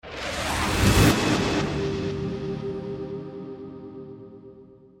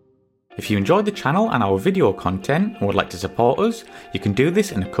If you enjoyed the channel and our video content and would like to support us, you can do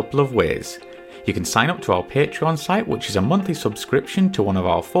this in a couple of ways. You can sign up to our Patreon site, which is a monthly subscription to one of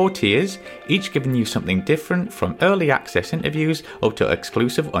our 4 tiers, each giving you something different from early access interviews up to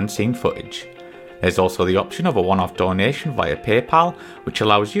exclusive unseen footage. There's also the option of a one-off donation via PayPal, which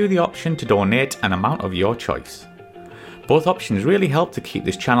allows you the option to donate an amount of your choice. Both options really help to keep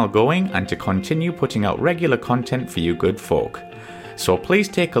this channel going and to continue putting out regular content for you good folk. So please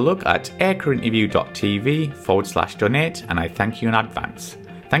take a look at aircrewinterview.tv/donate, and I thank you in advance.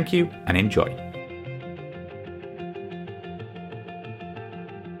 Thank you and enjoy.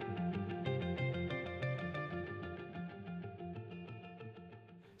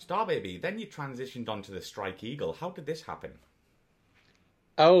 Starbaby, then you transitioned onto the Strike Eagle. How did this happen?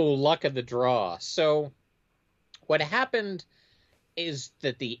 Oh, luck of the draw. So what happened is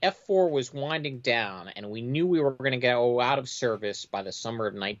that the F-4 was winding down, and we knew we were going to go out of service by the summer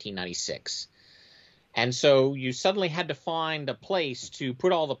of 1996. And so you suddenly had to find a place to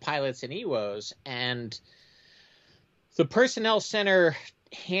put all the pilots and EWOs, and the Personnel Center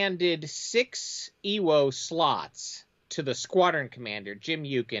handed 6 EWO slots to the squadron commander, Jim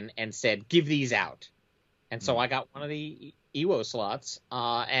Eukin, and said, give these out. And so I got one of the EWO slots,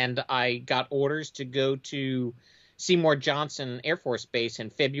 and I got orders to go to Seymour Johnson Air Force Base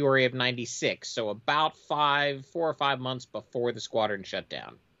in February of 96, so about 4 or 5 months before the squadron shut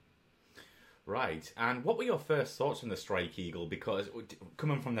down. Right, and what were your first thoughts on the Strike Eagle? Because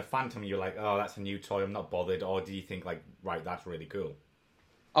coming from the Phantom, you're like, oh, that's a new toy, I'm not bothered, or do you think, like, right, that's really cool?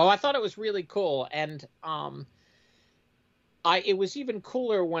 Oh, I thought it was really cool, and it was even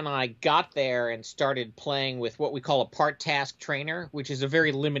cooler when I got there and started playing with what we call a part task trainer, which is a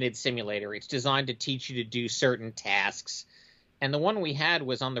very limited simulator. It's designed to teach you to do certain tasks. And the one we had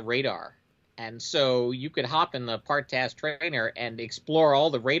was on the radar. And so you could hop in the part task trainer and explore all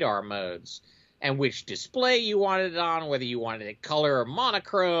the radar modes and which display you wanted it on, whether you wanted it color or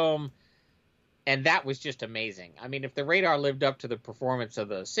monochrome. And that was just amazing. I mean, if the radar lived up to the performance of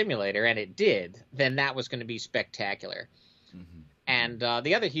the simulator, and it did, then that was going to be spectacular. Mm-hmm. And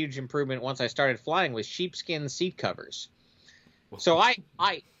the other huge improvement once I started flying was sheepskin seat covers. So so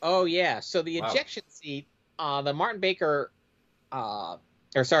the ejection seat, the Martin Baker,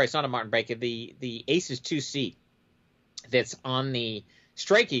 sorry, it's not a Martin Baker, the Aces 2 seat that's on the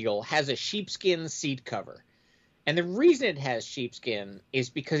Strike Eagle has a sheepskin seat cover. And the reason it has sheepskin is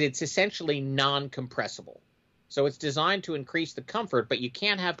because it's essentially non-compressible. So it's designed to increase the comfort, but you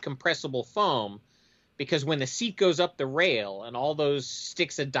can't have compressible foam, because when the seat goes up the rail and all those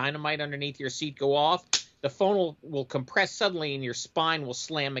sticks of dynamite underneath your seat go off, the foam will compress suddenly and your spine will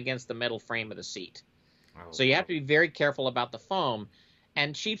slam against the metal frame of the seat. Oh, so you have to be very careful about the foam.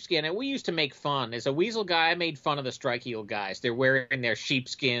 And sheepskin, and we used to make fun. As a Weasel guy, I made fun of the Strike Eagle guys. They're wearing their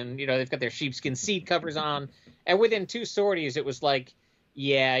sheepskin, they've got their sheepskin seat covers on. And within 2 sorties, it was like,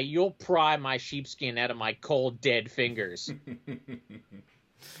 yeah, you'll pry my sheepskin out of my cold, dead fingers.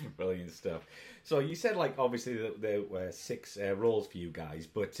 Brilliant stuff. So you said, like, obviously there were 6 roles for you guys,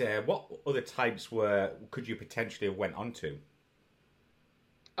 but what other types could you potentially have went on to?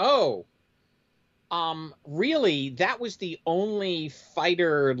 Oh, really, that was the only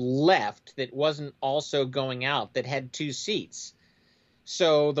fighter left that wasn't also going out that had 2 seats.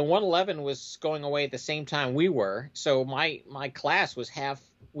 So the 111 was going away at the same time we were. So my class was half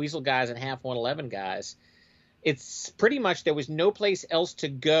Weasel guys and half 111 guys. It's pretty much there was no place else to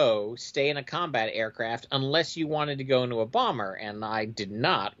go, stay in a combat aircraft, unless you wanted to go into a bomber, and I did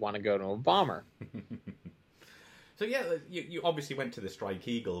not want to go to a bomber. So yeah, you obviously went to the Strike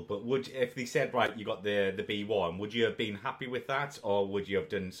Eagle, but if they said, right, you got the B1, would you have been happy with that, or would you have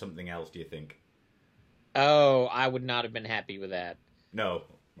done something else, do you think? Oh, I would not have been happy with that. No,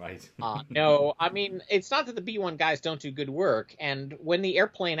 right. No, I mean, it's not that the B1 guys don't do good work, and when the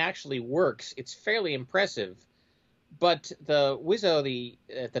airplane actually works, it's fairly impressive. But the WISO,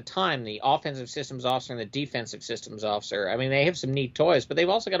 at the time, the offensive systems officer and the defensive systems officer, I mean, they have some neat toys, but they've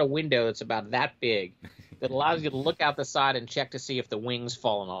also got a window that's about that big that allows you to look out the side and check to see if the wing's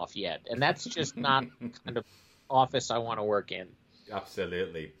fallen off yet. And that's just not the kind of office I want to work in.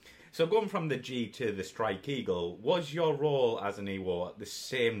 Absolutely. So going from the G to the Strike Eagle, was your role as an EWO the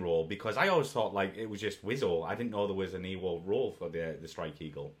same role? Because I always thought, like, it was just WISO. I didn't know there was an EWO role for the Strike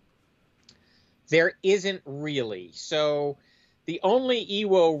Eagle. There isn't really. So the only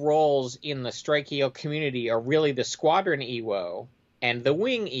EWO roles in the Strike Eagle community are really the Squadron EWO and the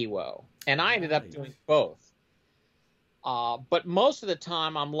Wing EWO. And I ended up doing both. But most of the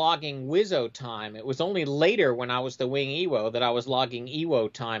time I'm logging WISO time. It was only later when I was the Wing EWO that I was logging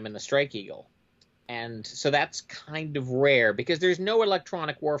EWO time in the Strike Eagle. And so that's kind of rare because there's no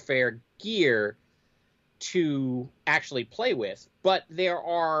electronic warfare gear to actually play with, but there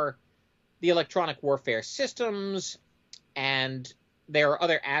are the electronic warfare systems, and there are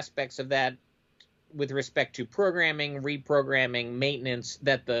other aspects of that with respect to programming, reprogramming, maintenance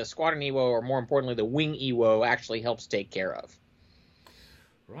that the Squadron EWO, or more importantly, the Wing EWO, actually helps take care of.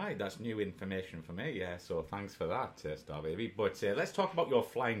 Right, that's new information for me, yeah, so thanks for that, Starbaby. But let's talk about your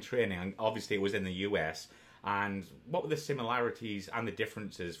flying training, and obviously it was in the US, and what were the similarities and the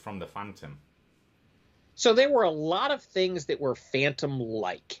differences from the Phantom? So there were a lot of things that were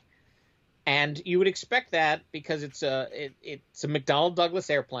Phantom-like, and you would expect that because it's a McDonnell Douglas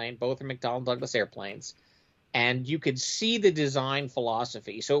airplane. Both are McDonnell Douglas airplanes, and you could see the design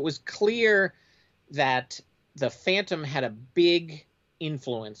philosophy. So it was clear that the Phantom had a big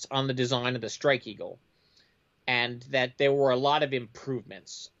influence on the design of the Strike Eagle, and that there were a lot of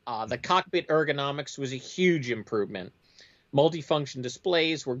improvements. The cockpit ergonomics was a huge improvement. Multifunction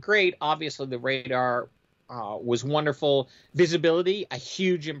displays were great. Obviously, the radar was wonderful. Visibility, a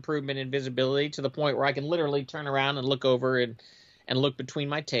huge improvement in visibility to the point where I can literally turn around and look over and look between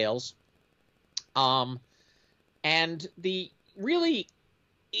my tails. And it's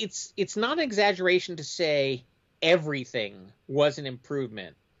not an exaggeration to say everything was an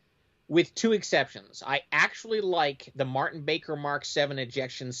improvement, with two exceptions. I actually like the Martin Baker Mark 7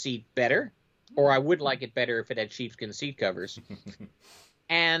 ejection seat better, or I would like it better if it had sheepskin seat covers.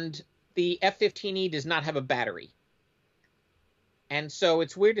 And the F-15E does not have a battery. And so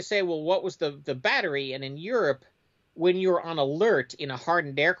it's weird to say, well, what was the battery? And in Europe, when you're on alert in a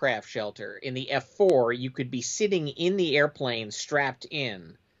hardened aircraft shelter, in the F-4, you could be sitting in the airplane strapped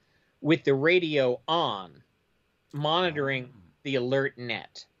in with the radio on, monitoring the alert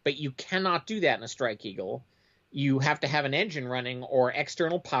net. But you cannot do that in a Strike Eagle. You have to have an engine running or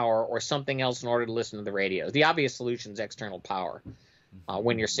external power or something else in order to listen to the radio. The obvious solution is external power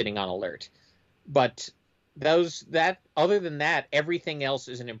when you're sitting on alert. But other than that, everything else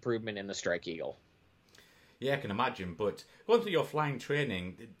is an improvement in the Strike Eagle. Yeah, I can imagine. But going through your flying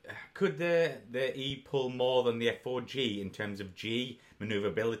training, could the E pull more than the F-4G in terms of G,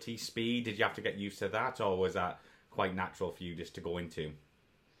 maneuverability, speed? Did you have to get used to that, or was that quite natural for you just to go into?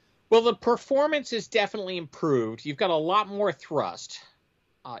 Well, the performance is definitely improved. You've got a lot more thrust,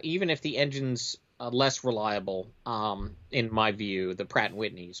 even if the engine's less reliable, in my view, the Pratt &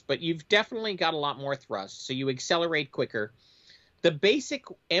 Whitney's. But you've definitely got a lot more thrust, so you accelerate quicker. The basic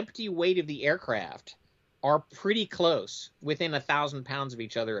empty weight of the aircraft are pretty close, within 1,000 pounds of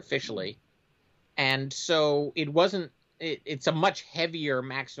each other officially. And so it's a much heavier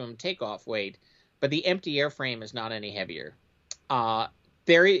maximum takeoff weight, but the empty airframe is not any heavier.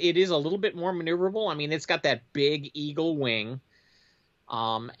 It is a little bit more maneuverable. I mean, it's got that big eagle wing.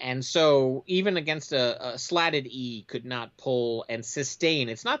 And so even against a slatted E could not pull and sustain.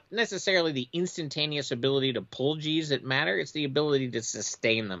 It's not necessarily the instantaneous ability to pull Gs that matter. It's the ability to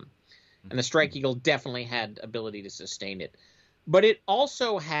sustain them. And the Strike Eagle definitely had ability to sustain it. But it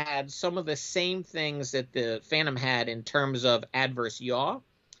also had some of the same things that the Phantom had in terms of adverse yaw.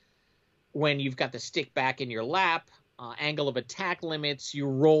 When you've got the stick back in your lap, angle of attack limits, you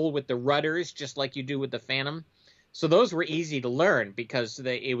roll with the rudders just like you do with the Phantom. So those were easy to learn because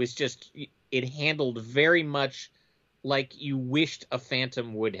it handled very much like you wished a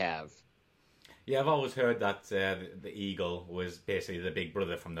Phantom would have. Yeah, I've always heard that the Eagle was basically the big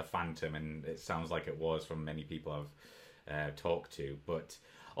brother from the Phantom, and it sounds like it was from many people I've talked to. But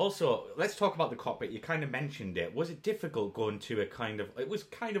also, let's talk about the cockpit. You kind of mentioned it. Was it difficult going to it was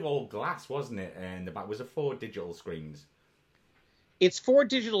kind of all glass, wasn't it? And the back was 4 digital screens. It's 4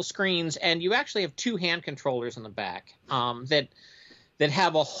 digital screens, and you actually have 2 hand controllers on the back that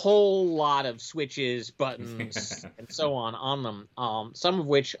have a whole lot of switches, buttons, and so on them. Some of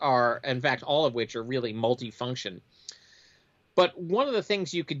which are, in fact, all of which are really multifunction. But one of the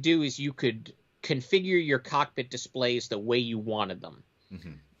things you could do is you could configure your cockpit displays the way you wanted them.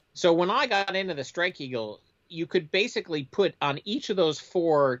 Mm-hmm. So when I got into the Strike Eagle, you could basically put on each of those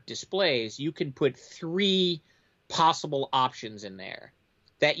 4 displays, you can put 3 possible options in there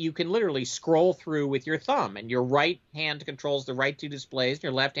that you can literally scroll through with your thumb, and your right hand controls the right 2 displays and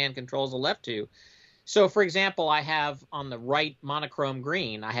your left hand controls the left 2. So for example, I have on the right monochrome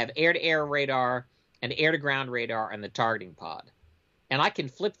green, I have air-to-air radar and air-to-ground radar and the targeting pod. And I can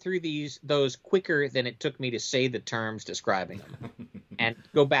flip through those quicker than it took me to say the terms describing them and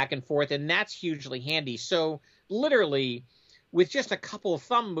go back and forth, and that's hugely handy. So literally, with just a couple of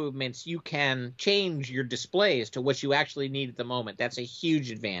thumb movements, you can change your displays to what you actually need at the moment. That's a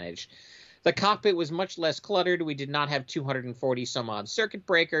huge advantage. The cockpit was much less cluttered. We did not have 240 some odd circuit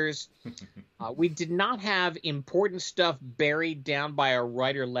breakers. We did not have important stuff buried down by our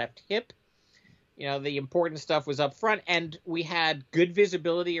right or left hip. You know, the important stuff was up front, and we had good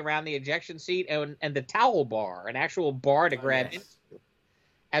visibility around the ejection seat and the towel bar, an actual bar to grab into,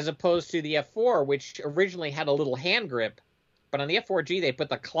 as opposed to the F4, which originally had a little hand grip. But on the F-4G, they put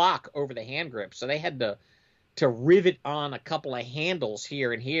the clock over the hand grip, so they had to rivet on a couple of handles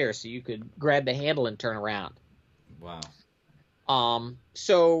here and here so you could grab the handle and turn around. Wow.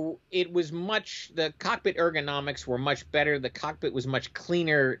 So it was the cockpit ergonomics were much better. The cockpit was much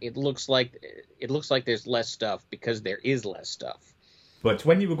cleaner. It looks like there's less stuff because there is less stuff. But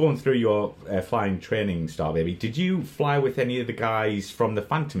when you were going through your flying training, Starbaby, did you fly with any of the guys from the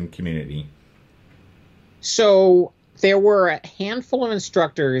Phantom community? So there were a handful of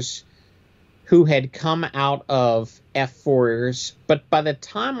instructors who had come out of F4s, but by the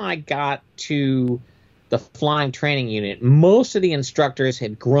time I got to the flying training unit, most of the instructors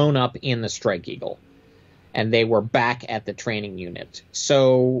had grown up in the Strike Eagle, and they were back at the training unit.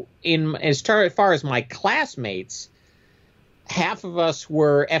 So as far as my classmates, half of us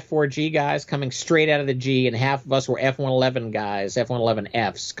were F-4G guys coming straight out of the G, and half of us were F-111 guys,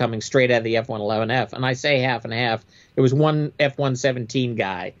 F-111Fs coming straight out of the F-111F. And I say half and half. It was one F-117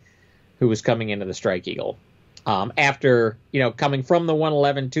 guy who was coming into the Strike Eagle. After, coming from the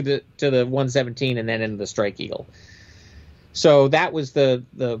 111 to the 117 and then into the Strike Eagle. So that was the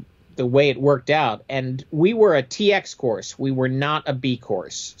way it worked out. And we were a TX course. We were not a B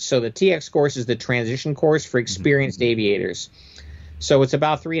course. So the TX course is the transition course for experienced aviators. So it's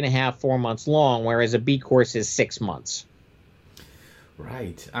about 3.5, 4 months long, whereas a B course is 6 months.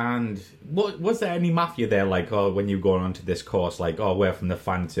 Right. And was there any mafia there, like, when you were going on to this course, like, we're from the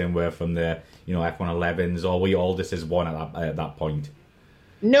Phantom, we're from the, F-111s, or were you all just as one at that point?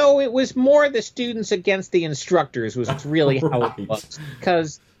 No, it was more the students against the instructors was really how it was.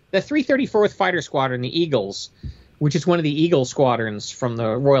 Because the 334th Fighter Squadron, the Eagles, which is one of the Eagle squadrons from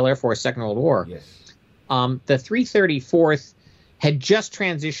the Royal Air Force Second World War, yes. The 334th had just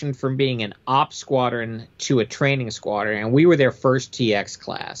transitioned from being an op squadron to a training squadron, and we were their first TX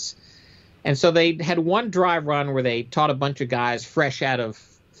class. And so they had one drive run where they taught a bunch of guys fresh out of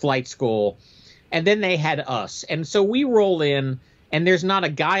flight school, and then they had us. And so we roll in, and there's not a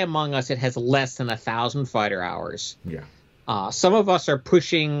guy among us that has less than 1,000 fighter hours. Yeah. Some of us are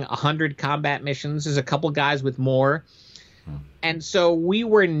pushing 100 combat missions. There's a couple guys with more. And so we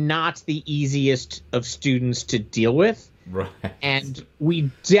were not the easiest of students to deal with. Right. And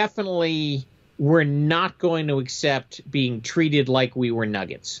we definitely were not going to accept being treated like we were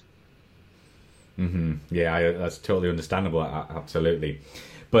nuggets. Mm-hmm. Yeah, that's totally understandable. Absolutely.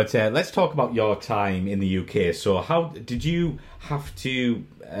 But let's talk about your time in the UK. So how did you have to,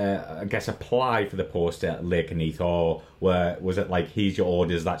 apply for the post at Lakenheath, or was it like, here's your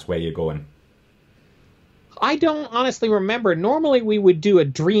orders, that's where you're going? I don't honestly remember. Normally we would do a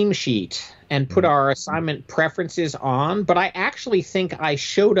dream sheet and put our assignment preferences on, but I actually think I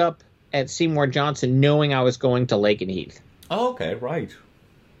showed up at Seymour Johnson knowing I was going to Lakenheath. Oh, okay, right.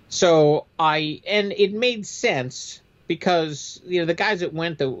 So and it made sense because the guys that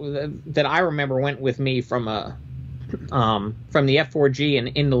went that I remember went with me from the F-4G and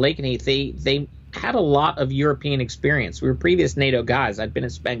into Lakenheath. They had a lot of European experience. We were previous NATO guys. I'd been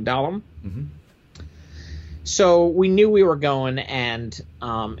at Spangdahlem. Mm-hmm. So we knew we were going, and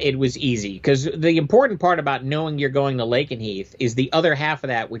it was easy. Because the important part about knowing you're going to Lakenheath is the other half of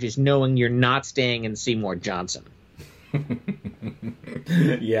that, which is knowing you're not staying in Seymour Johnson.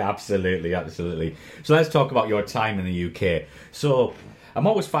 Yeah, absolutely. So let's talk about your time in the UK. So I'm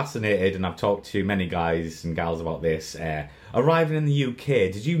always fascinated, and I've talked to many guys and gals about this. Arriving in the UK,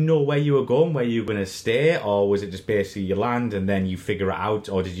 did you know where you were going, where you were going to stay, or was it just basically you land and then you figure it out,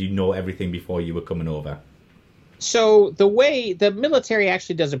 or did you know everything before you were coming over? So the military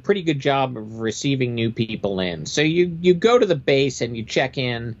actually does a pretty good job of receiving new people in. So you go to the base and you check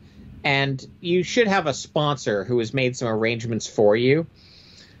in, and you should have a sponsor who has made some arrangements for you.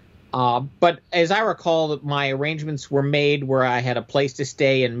 But as I recall, my arrangements were made where I had a place to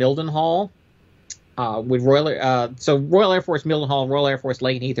stay in Mildenhall. With Royal Air Force Mildenhall and Royal Air Force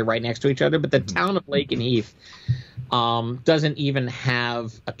Lakenheath are right next to each other, but the town of Lakenheath doesn't even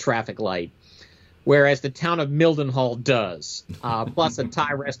have a traffic light, whereas the town of Mildenhall does, plus a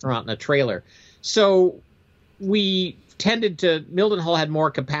Thai restaurant and a trailer. So we tended to, Mildenhall had more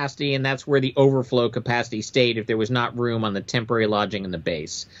capacity, and that's where the overflow capacity stayed if there was not room on the temporary lodging in the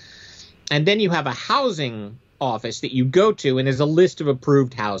base. And then you have a housing office that you go to, and there's a list of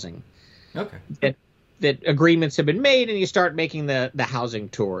approved housing. Okay. That agreements have been made, and you start making the housing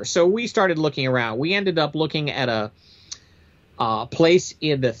tour. So we started looking around. We ended up looking at place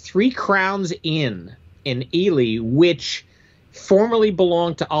in the Three Crowns Inn in Ely, which formerly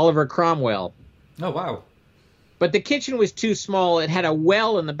belonged to Oliver Cromwell. Oh, wow. But the kitchen was too small. It had a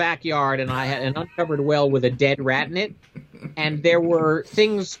well in the backyard, and I had an uncovered well with a dead rat in it. And there were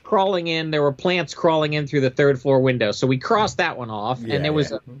things crawling in. There were plants crawling in through the third floor window. So we crossed that one off. Yeah, and there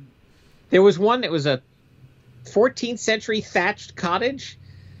was one that was a 14th century thatched cottage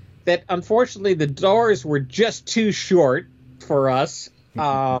that, unfortunately, the doors were just too short for us.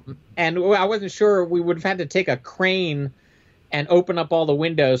 And I wasn't sure. We would have had to take a crane and open up all the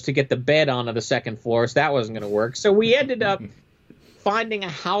windows to get the bed onto the second floor, so that wasn't going to work. So we ended up finding a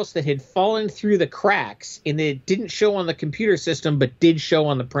house that had fallen through the cracks, and it didn't show on the computer system, but did show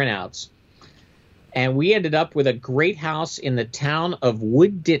on the printouts. And we ended up with a great house in the town of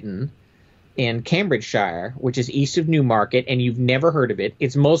Wood Ditton in Cambridgeshire, which is east of Newmarket, and you've never heard of it.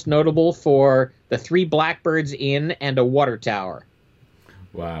 It's most notable for the 3 Blackbirds Inn and a water tower.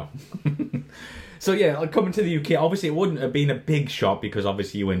 Wow. So yeah, coming to the UK, obviously it wouldn't have been a big shock because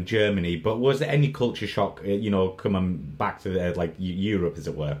obviously you were in Germany, but was there any culture shock, coming back to Europe, as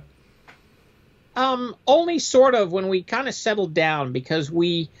it were? Only sort of when we kind of settled down, because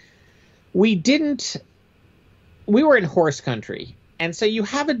we were in horse country. And so you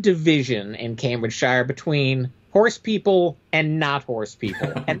have a division in Cambridgeshire between horse people and not horse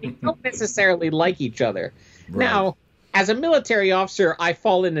people. And they don't necessarily like each other. Right. Now, as a military officer, I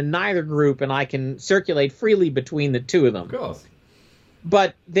fall into neither group, and I can circulate freely between the two of them. Of course.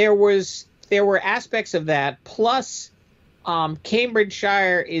 But there were aspects of that. Plus,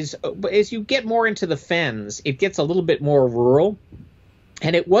 Cambridgeshire is, as you get more into the fens, it gets a little bit more rural.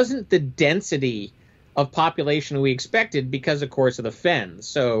 And it wasn't the density of population we expected because, of course, of the fens.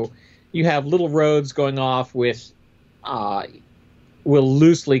 So you have little roads going off with, we'll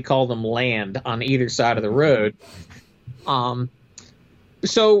loosely call them land on either side of the road.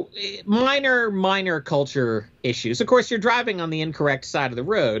 So minor culture issues. Of course, you're driving on the incorrect side of the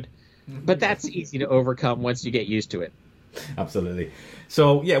road, but that's easy to overcome once you get used to it. Absolutely.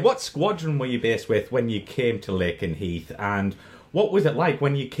 So, yeah, what squadron were you based with when you came to Lakenheath, and what was it like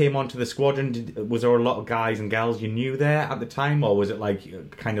when you came onto the squadron? Was there a lot of guys and girls you knew there at the time, or was it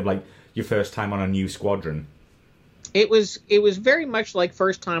kind of like your first time on a new squadron? It was very much like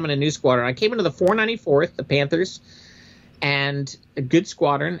first time on a new squadron. I came into the 494th, the Panthers, and a good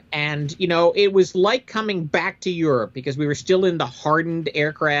squadron. And, it was like coming back to Europe because we were still in the hardened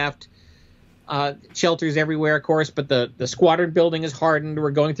aircraft, shelters everywhere, of course, but the squadron building is hardened.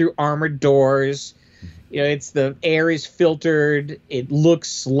 We're going through armored doors. The air is filtered. It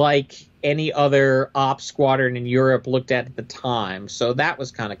looks like any other ops squadron in Europe looked at the time. So that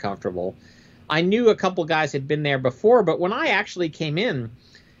was kind of comfortable. I knew a couple guys had been there before, but when I actually came in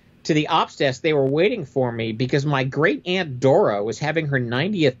to the ops desk, they were waiting for me because my great aunt Dora was having her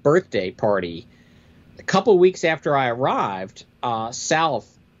 90th birthday party a couple weeks after I arrived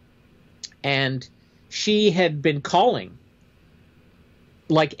south, and she had been calling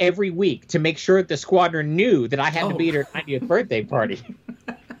like every week to make sure that the squadron knew that I had to be at her 90th birthday party.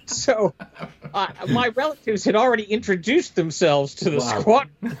 So my relatives had already introduced themselves to the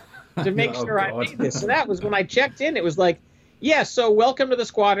squadron to make sure I made this. So that was when I checked in. It was like, yeah, so welcome to the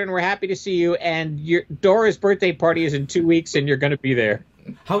squadron. We're happy to see you. And Dora's birthday party is in 2 weeks, and you're going to be there.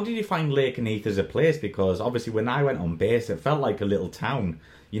 How did you find Lakenheath as a place? Because obviously when I went on base, it felt like a little town.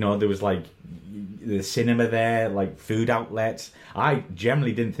 There was the cinema there, food outlets. I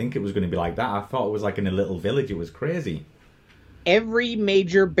generally didn't think it was going to be like that. I thought it was like in a little village. It was crazy. Every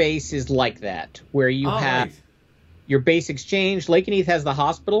major base is like that, where you have your base exchange. Lakenheath has the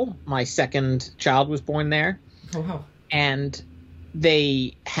hospital. My second child was born there. Oh, wow. And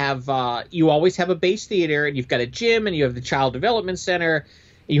they have, you always have a base theater, and you've got a gym, and you have the child development center,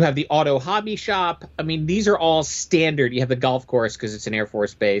 you have the auto hobby shop. I mean, these are all standard. You have the golf course because it's an Air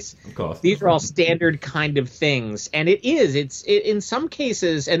Force base. Of course. These are all standard kind of things. And it's in some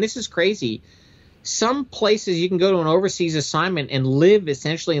cases, and this is crazy, some places you can go to an overseas assignment and live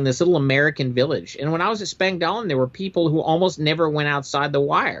essentially in this little American village. And when I was at Spangdahlem, there were people who almost never went outside the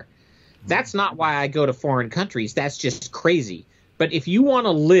wire. That's not why I go to foreign countries. That's just crazy. But if you want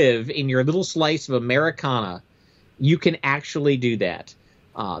to live in your little slice of Americana, you can actually do that.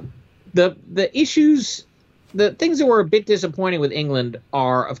 The issues, the things that were a bit disappointing with England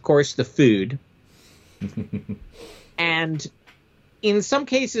are, of course, the food. And in some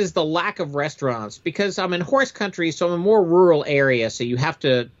cases, the lack of restaurants, because I'm in horse country, so I'm in a more rural area, so you have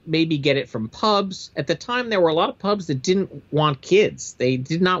to maybe get it from pubs. At the time, there were a lot of pubs that didn't want kids. They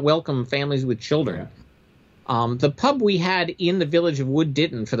did not welcome families with children. The pub we had in the village of Wood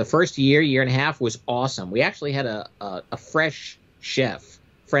Ditton for the first year and a half was awesome. We actually had a French chef,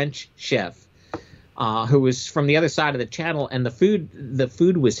 who was from the other side of the channel, and the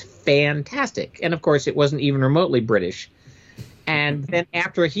food was fantastic. And of course, it wasn't even remotely British. And then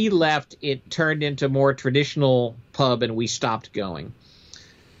after he left, it turned into more traditional pub, and we stopped going.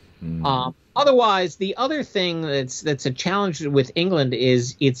 Otherwise, the other thing that's a challenge with England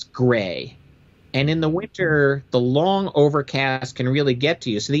is it's gray. And in the winter, the long overcast can really get to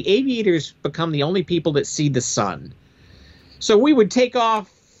you. So the aviators become the only people that see the sun. So we would take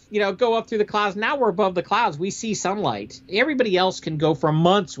off, go up through the clouds. Now we're above the clouds. We see sunlight. Everybody else can go for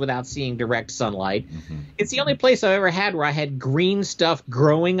months without seeing direct sunlight. Mm-hmm. It's the only place I've ever had where I had green stuff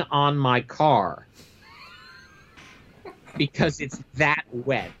growing on my car because it's that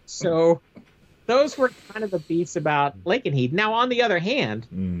wet. So those were kind of the beats about Lakenheath. Now, on the other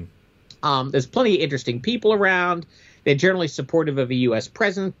hand, there's plenty of interesting people around. They're generally supportive of a U.S.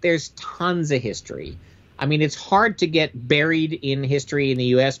 president. There's tons of history. I mean, it's hard to get buried in history in the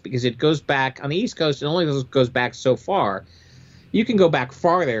U.S. because it goes back on the East Coast. It only goes back so far. You can go back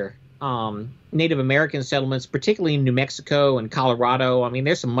farther. Native American settlements, particularly in New Mexico and Colorado. I mean,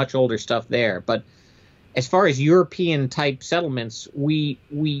 there's some much older stuff there. But as far as European type settlements, you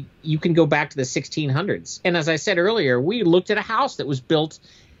can go back to the 1600s. And as I said earlier, we looked at a house that was built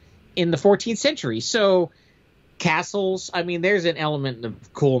in the 14th century. So castles, I mean, there's an element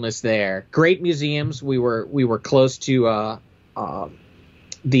of coolness there. Great museums. We were close to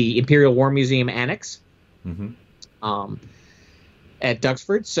the Imperial War Museum Annex at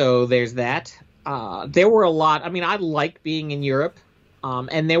Duxford. So there's that. There were a lot. I mean, I like being in Europe,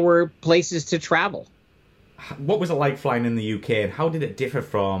 and there were places to travel. What was it like flying in the UK, and how did it differ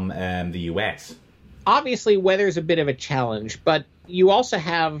from the US? Obviously, weather's a bit of a challenge, but you also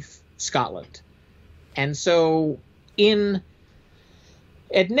have Scotland. And so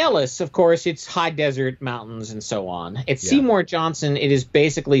at Nellis, of course, it's high desert mountains and so on. At Seymour Johnson, it is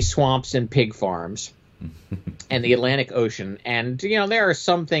basically swamps and pig farms and the Atlantic Ocean. And, there are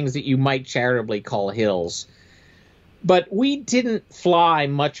some things that you might charitably call hills. But we didn't fly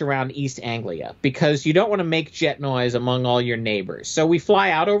much around East Anglia because you don't want to make jet noise among all your neighbors. So we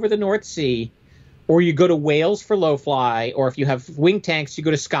fly out over the North Sea, or you go to Wales for low fly, or if you have wing tanks, you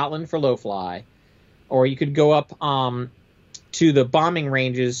go to Scotland for low fly, or you could go up to the bombing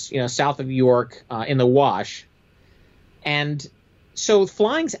ranges, south of York in the Wash. And so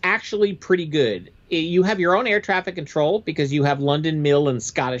flying's actually pretty good. You have your own air traffic control because you have London Mill and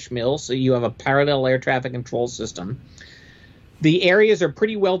Scottish Mill, so you have a parallel air traffic control system. The areas are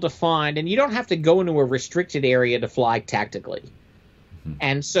pretty well defined, and you don't have to go into a restricted area to fly tactically.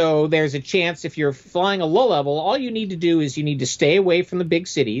 And so there's a chance if you're flying a low level, all you need to do is you need to stay away from the big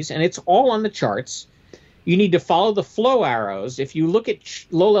cities, and it's all on the charts. You need to follow the flow arrows. If you look at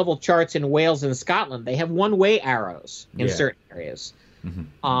low-level charts in Wales and Scotland, they have one-way arrows in certain areas.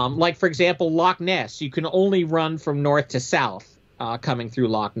 Like, for example, Loch Ness. You can only run from north to south coming through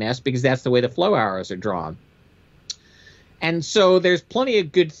Loch Ness because that's the way the flow arrows are drawn. And so there's plenty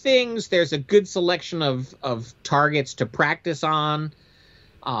of good things. There's a good selection of targets to practice on.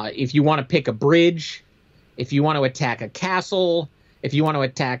 If you want to pick a bridge, if you want to attack a castle, if you want to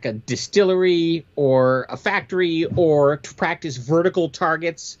attack a distillery or a factory, or to practice vertical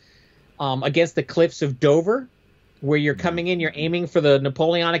targets against the cliffs of Dover, where you're coming in, you're aiming for the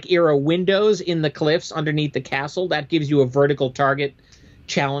Napoleonic era windows in the cliffs underneath the castle. That gives you a vertical target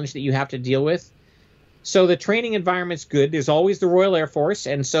challenge that you have to deal with. So the training environment's good. There's always the Royal Air Force,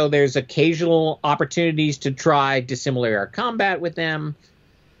 and so there's occasional opportunities to try dissimilar air combat with them.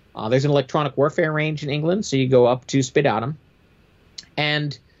 There's an electronic warfare range in England, so you go up to Spidatum.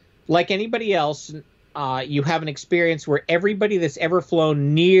 And like anybody else, you have an experience where everybody that's ever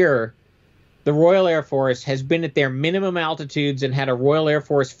flown near the Royal Air Force has been at their minimum altitudes and had a Royal Air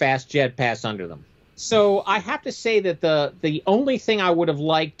Force fast jet pass under them. So I have to say that the only thing I would have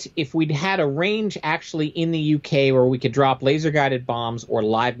liked if we'd had a range actually in the UK where we could drop laser-guided bombs or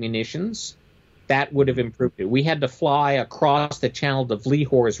live munitions, that would have improved it. We had to fly across the Channel to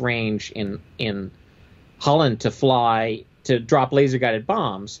Vliehorst range in Holland to drop laser-guided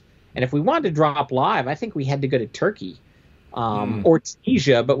bombs. And if we wanted to drop live, I think we had to go to Turkey or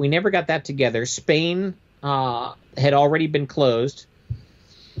Tunisia, but we never got that together. Spain had already been closed.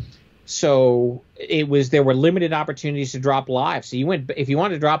 So there were limited opportunities to drop live. So if you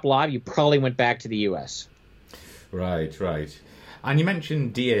wanted to drop live, you probably went back to the US. Right. And you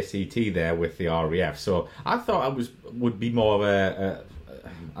mentioned DACT there with the RAF. So I thought would be more of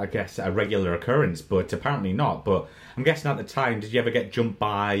I guess, a regular occurrence, but apparently not. But I'm guessing at the time, did you ever get jumped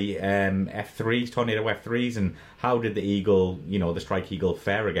by F3s, tornado F3s, and how did the Eagle, the Strike Eagle,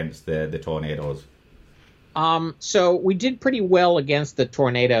 fare against the tornadoes? So we did pretty well against the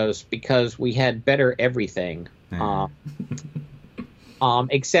tornadoes because we had better everything.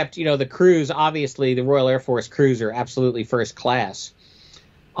 Except, the crews, obviously, the Royal Air Force crews are absolutely first class.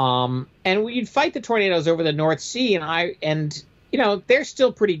 And we'd fight the tornadoes over the North Sea, and they're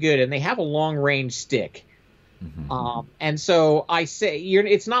still pretty good, and they have a long-range stick. And so I say,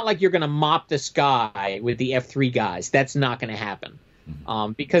 it's not like you're going to mop the sky with the F3 guys. That's not going to happen.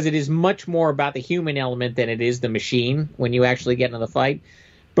 Because it is much more about the human element than it is the machine when you actually get into the fight.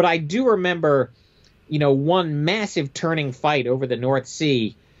 But I do remember, one massive turning fight over the North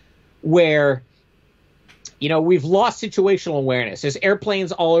Sea where, we've lost situational awareness. There's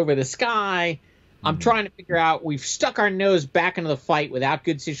airplanes all over the sky. I'm trying to figure out, we've stuck our nose back into the fight without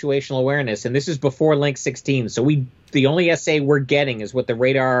good situational awareness, and this is before Link 16. So the only SA we're getting is what the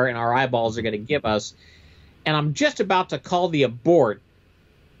radar and our eyeballs are going to give us. And I'm just about to call the abort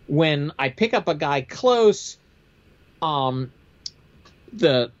when I pick up a guy close.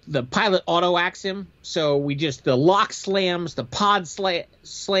 The pilot auto-acts him, so the lock slams, the pod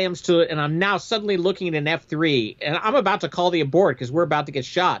slams to it, and I'm now suddenly looking at an F3, and I'm about to call the abort because we're about to get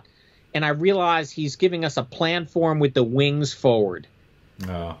shot. And I realize he's giving us a plan form with the wings forward,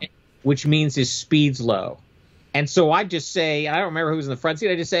 which means his speed's low. And so I just say, I don't remember who's in the front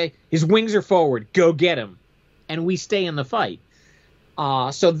seat, I just say, his wings are forward, go get him. And we stay in the fight.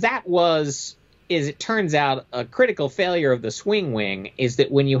 So that was, as it turns out, a critical failure of the swing wing, is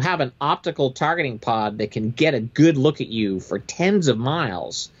that when you have an optical targeting pod that can get a good look at you for tens of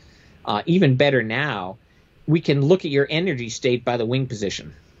miles, even better now, we can look at your energy state by the wing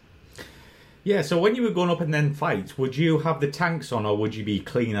position. Yeah, so when you were going up and then fight, would you have the tanks on, or would you be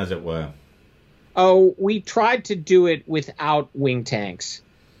clean, as it were? Oh, we tried to do it without wing tanks.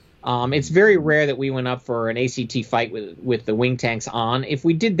 It's very rare that we went up for an ACT fight with the wing tanks on. If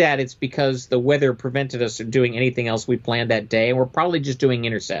we did that, it's because the weather prevented us from doing anything else we planned that day, and we're probably just doing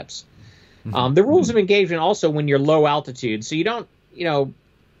intercepts. The rules of engagement also when you're low altitude, so you don't,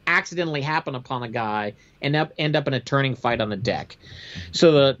 accidentally happen upon a guy and end up in a turning fight on the deck.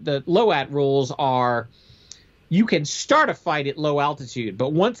 So the low-at rules are, you can start a fight at low altitude,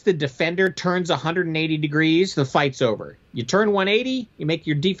 but once the defender turns 180 degrees, the fight's over. You turn 180, you make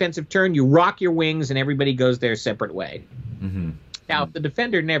your defensive turn, you rock your wings, and everybody goes their separate way. Now, if the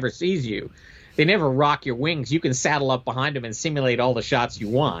defender never sees you, they never rock your wings, you can saddle up behind them and simulate all the shots you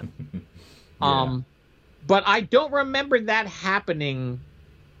want. But I don't remember that happening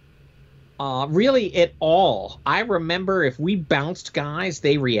really at all. I remember if we bounced guys,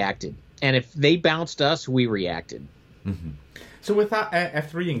 they reacted. And if they bounced us, we reacted. So with that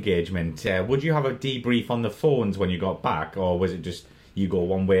F3 engagement, would you have a debrief on the phones when you got back? Or was it just you go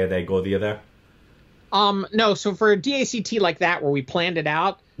one way, they go the other? No, so for a DACT like that, where we planned it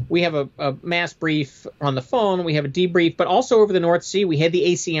out, we have a mass brief on the phone, we have a debrief, but also over the North Sea, we had the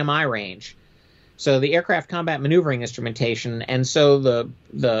ACMI range. So the Aircraft Combat Maneuvering Instrumentation, and so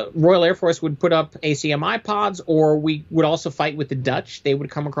the Royal Air Force would put up ACMI pods, or we would also fight with the Dutch. They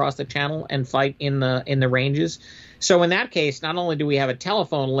would come across the channel and fight in the ranges. So in that case, not only do we have a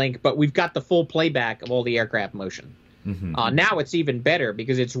telephone link, but we've got the full playback of all the aircraft motion. Now it's even better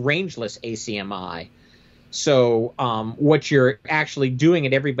because it's rangeless ACMI. So what you're actually doing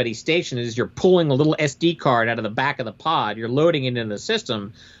at everybody's station is you're pulling a little SD card out of the back of the pod, you're loading it in the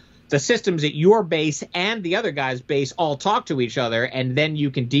system. The systems at your base and the other guy's base all talk to each other, and then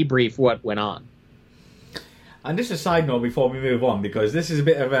you can debrief what went on. And just a side note before we move on, because this is a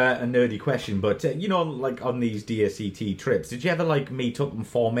bit of a nerdy question, but like on these DACT trips, did you ever meet up and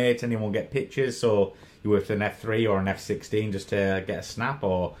formate, anyone get pictures, so you were with an F3 or an F-16 just to get a snap,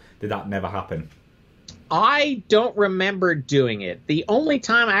 or did that never happen? I don't remember doing it. The only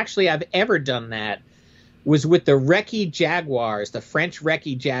time actually I've ever done that was with the Recce Jaguars, the French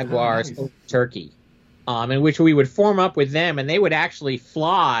Recce Jaguars over Turkey, in which we would form up with them, and they would actually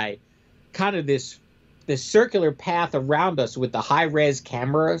fly kind of this circular path around us with the high-res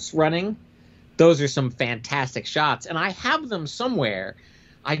cameras running. Those are some fantastic shots, and I have them somewhere.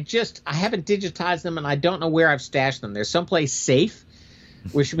 I haven't digitized them, and I don't know where I've stashed them. They're someplace safe,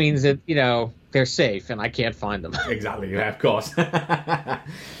 which means that, they're safe, and I can't find them. Exactly, yeah, of course.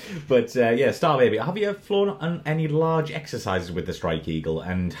 But, Starbaby, have you ever flown on any large exercises with the Strike Eagle,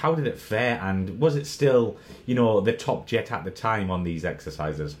 and how did it fare, and was it still, the top jet at the time on these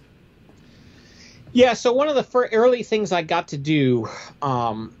exercises? Yeah, so one of the early things I got to do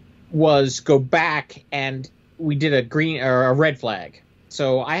was go back, and we did a green or a red flag.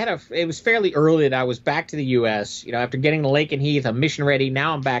 So it was fairly early that I was back to the U.S. After getting the Lake and Heath, I'm mission ready.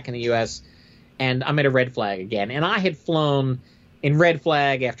 Now I'm back in the U.S. and I'm at a red flag again. And I had flown in red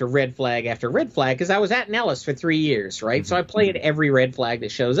flag after red flag after red flag because I was at Nellis for 3 years, right? Mm-hmm. So I played every red flag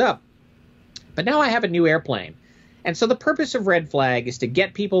that shows up. But now I have a new airplane. And so the purpose of red flag is to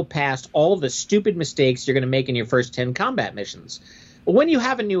get people past all the stupid mistakes you're going to make in your first 10 combat missions. But when you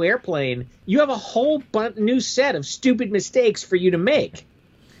have a new airplane, you have a whole new set of stupid mistakes for you to make.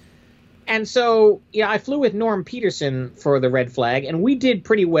 And so, I flew with Norm Peterson for the red flag, and we did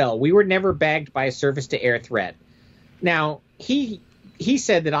pretty well. We were never bagged by a surface-to-air threat. Now, he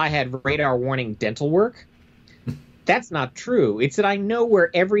said that I had radar warning dental work. That's not true. It's that I know where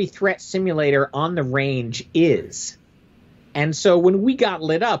every threat simulator on the range is. And so when we got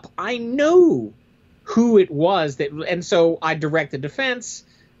lit up, I know who it was and so I direct the defense.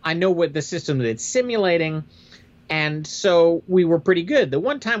 I know what the system that it's simulating, and so we were pretty good. The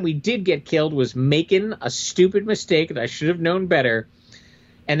one time we did get killed was making a stupid mistake that I should have known better,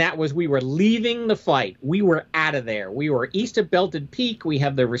 and that was we were leaving the fight. We were out of there. We were east of Belted Peak. We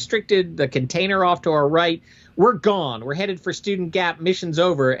have the container off to our right. We're gone. We're headed for Student Gap. Mission's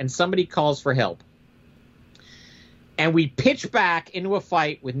over, and somebody calls for help. And we pitch back into a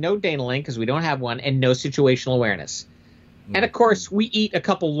fight with no data link because we don't have one and no situational awareness. Mm-hmm. And, of course, we eat a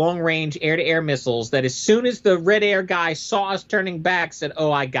couple long-range air-to-air missiles that as soon as the red air guy saw us turning back said,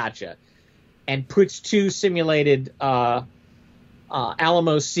 "Oh, I gotcha," and puts 2 simulated Alamo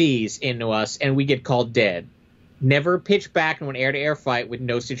Cs into us, and we get called dead. Never pitch back into an air-to-air fight with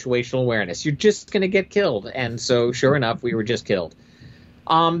no situational awareness. You're just going to get killed. And so, sure enough, we were just killed.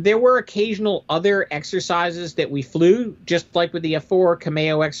 There were occasional other exercises that we flew, just like with the F4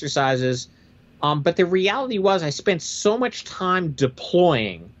 Cameo exercises. But the reality was I spent so much time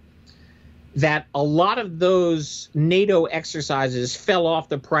deploying that a lot of those NATO exercises fell off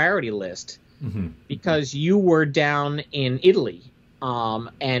the priority list because you were down in Italy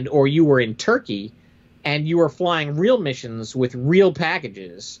or you were in Turkey and you were flying real missions with real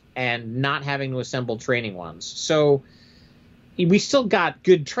packages and not having to assemble training ones. So we still got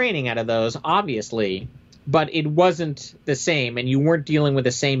good training out of those, obviously, but it wasn't the same, and you weren't dealing with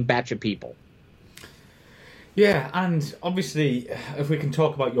the same batch of people. Yeah, and obviously, if we can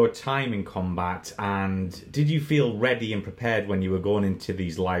talk about your time in combat, and did you feel ready and prepared when you were going into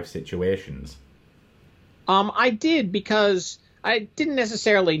these live situations? I did, because I didn't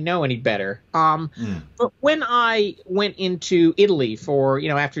necessarily know any better. But when I went into Italy for,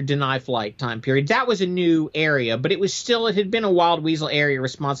 after deny flight time period, that was a new area, but it had been a Wild Weasel area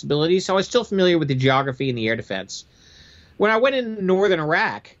responsibility, so I was still familiar with the geography and the air defense. When I went in northern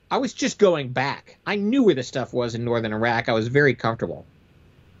Iraq, I was just going back. I knew where the stuff was in northern Iraq. I was very comfortable.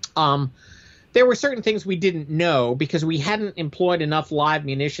 There were certain things we didn't know because we hadn't employed enough live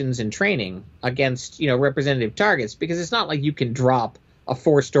munitions and training against, representative targets, because it's not like you can drop a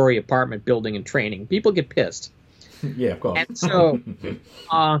 4-story apartment building in training. People get pissed. Yeah, of course. And so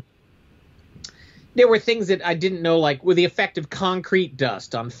there were things that I didn't know, like with the effect of concrete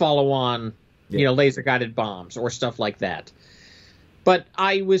dust on follow-on, laser-guided bombs or stuff like that. But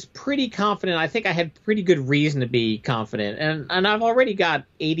I was pretty confident. I think I had pretty good reason to be confident. And I've already got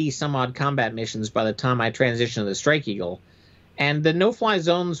 80-some-odd combat missions by the time I transitioned to the Strike Eagle. And the no-fly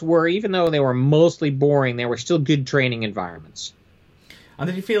zones were, even though they were mostly boring, they were still good training environments. And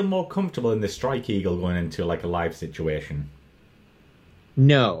did you feel more comfortable in the Strike Eagle going into, like, a live situation?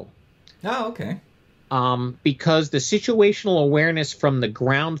 No. Oh, okay. Because the situational awareness from the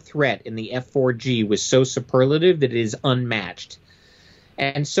ground threat in the F-4G was so superlative that it is unmatched.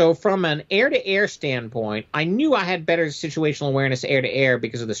 And so from an air-to-air standpoint, I knew I had better situational awareness air-to-air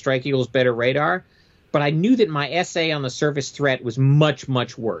because of the Strike Eagle's better radar, but I knew that my SA on the surface threat was much,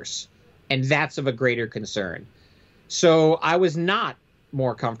 much worse, and that's of a greater concern. So I was not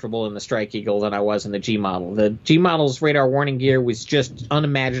more comfortable in the Strike Eagle than I was in the G model. The G model's radar warning gear was just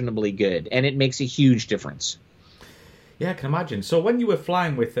unimaginably good, and it makes a huge difference. Yeah, I can imagine. So when you were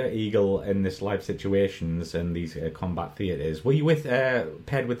flying with the Eagle in this live situations and these combat theatres, were you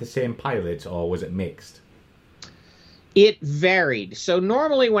paired with the same pilot, or was it mixed? It varied. So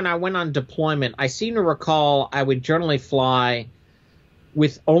normally when I went on deployment, I seem to recall I would generally fly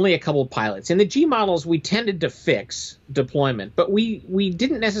with only a couple of pilots. In the G models, we tended to fix deployment, but we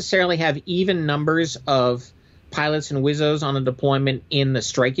didn't necessarily have even numbers of pilots and Wizzos on a deployment in the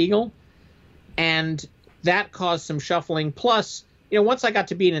Strike Eagle. And that caused some shuffling. Plus, once I got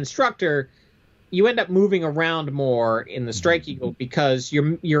to be an instructor, you end up moving around more in the Strike Eagle because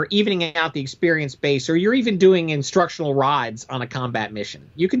you're evening out the experience base, or you're even doing instructional rides on a combat mission.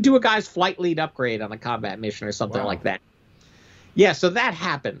 You can do a guy's flight lead upgrade on a combat mission or something like that. Yeah, so that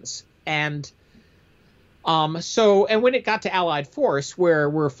happens. And and when it got to Allied Force, where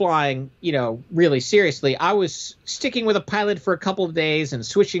we're flying, really seriously, I was sticking with a pilot for a couple of days and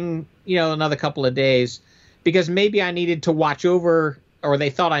switching, another couple of days, because maybe I needed to watch over, or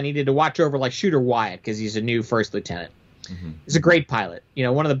they thought I needed to watch over, like Shooter Wyatt, because he's a new first lieutenant. Mm-hmm. He's a great pilot,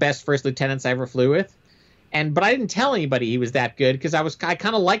 one of the best first lieutenants I ever flew with. But I didn't tell anybody he was that good, because I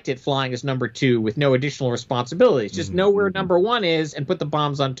kind of liked it flying as number 2 with no additional responsibilities. Just know where number 1 is and put the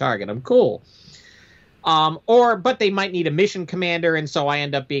bombs on target. I'm cool. But they might need a mission commander, and so I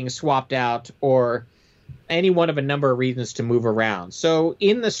end up being swapped out, or any one of a number of reasons to move around. So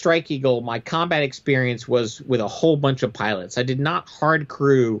in the Strike Eagle, my combat experience was with a whole bunch of pilots. I did not hard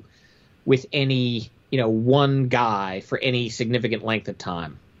crew with any, one guy for any significant length of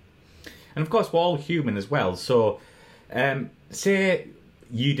time. And of course, we're all human as well. So, say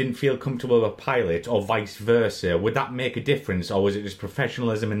you didn't feel comfortable with a pilot, or vice versa, would that make a difference, or was it just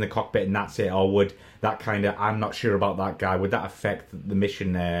professionalism in the cockpit and that's it, or would that kind of, I'm not sure about that guy, would that affect the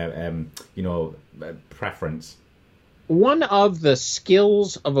mission, preference? One of the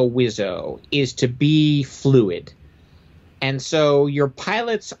skills of a Wizzo is to be fluid. And so your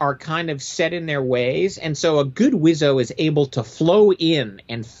pilots are kind of set in their ways. And so a good Wizzo is able to flow in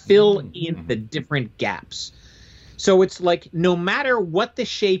and fill in the different gaps. So it's like no matter what the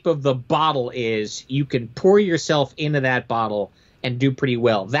shape of the bottle is, you can pour yourself into that bottle and do pretty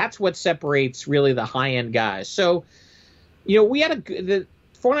well. That's what separates really the high-end guys. So, we had the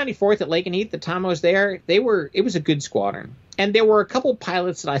 494th at Lake and Heath, the time I was there, it was a good squadron. And there were a couple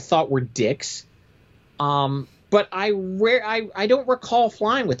pilots that I thought were dicks. But I don't recall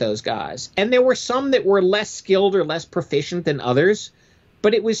flying with those guys. And there were some that were less skilled or less proficient than others,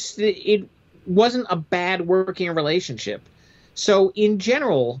 but it wasn't a bad working relationship. So in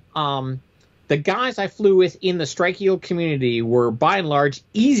general, the guys I flew with in the Strike Eagle community were by and large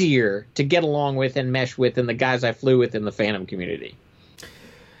easier to get along with and mesh with than the guys I flew with in the Phantom community.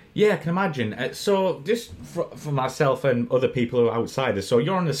 Yeah, I can imagine. So just for myself and other people who are outsiders, so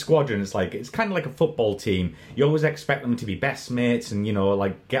you're on the squadron, it's kind of like a football team. You always expect them to be best mates and,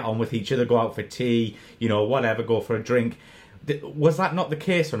 get on with each other, go out for tea, whatever, go for a drink. Was that not the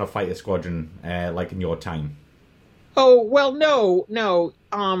case on a fighter squadron, in your time? Oh, well, no.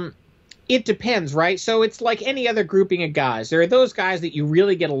 It depends, right? So it's like any other grouping of guys. There are those guys that you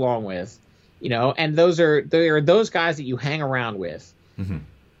really get along with, and there are those guys that you hang around with. Mm-hmm.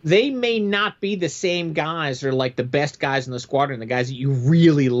 They may not be the same guys or like the best guys in the squadron, the guys that you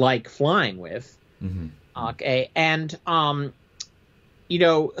really like flying with. Mm-hmm. Okay. And,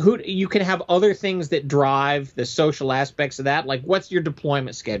 you can have other things that drive the social aspects of that. Like, what's your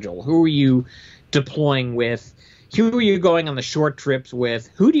deployment schedule? Who are you deploying with? Who are you going on the short trips with?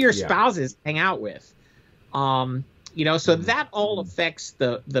 Who do your spouses hang out with? So that all affects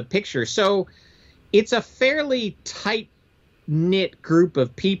the picture. So it's a fairly tight knit group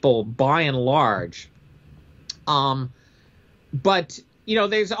of people by and large. But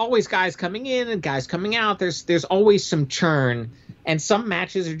there's always guys coming in and guys coming out. There's always some churn, and some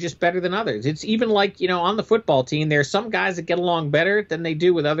matches are just better than others. It's even like, on the football team, there are some guys that get along better than they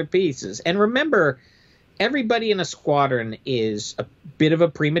do with other pieces. And remember, everybody in a squadron is a bit of a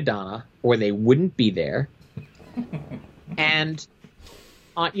prima donna, or they wouldn't be there. And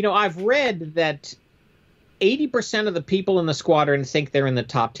I've read that 80% of the people in the squadron think they're in the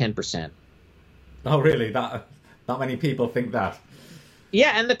top 10%. Oh, really? That many people think that?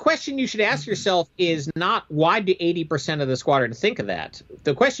 Yeah, and the question you should ask yourself is not why do 80% of the squadron think of that?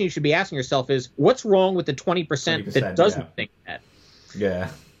 The question you should be asking yourself is what's wrong with the 20% that doesn't think that? Yeah.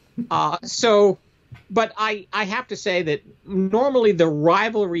 But I have to say that normally the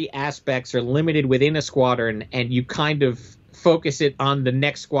rivalry aspects are limited within a squadron, and you kind of focus it on the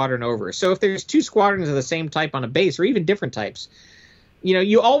next squadron over. So if there's 2 squadrons of the same type on a base, or even different types,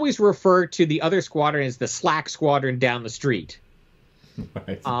 you always refer to the other squadron as the slack squadron down the street.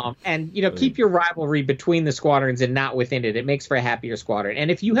 Right. And keep your rivalry between the squadrons and not within it. It makes for a happier squadron. And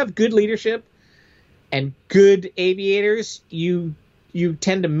if you have good leadership and good aviators, you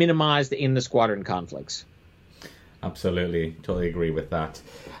tend to minimize the in the squadron conflicts. Absolutely, totally agree with that.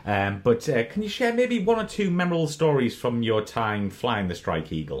 But can you share maybe 1 or 2 memorable stories from your time flying the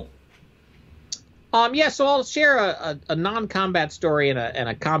Strike Eagle? So I'll share a non-combat story and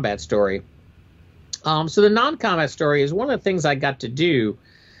a combat story. So the non-combat story is one of the things I got to do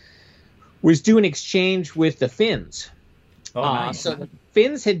was do an exchange with the Finns. Oh, nice. So the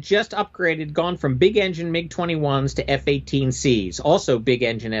Finns had just upgraded, gone from big engine MiG-21s to F-18Cs, also big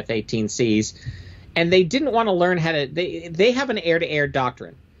engine F-18Cs, and they didn't want to learn how to. They have an air-to-air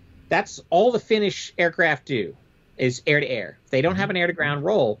doctrine. That's all the Finnish aircraft do. is air-to-air. They don't have an air-to-ground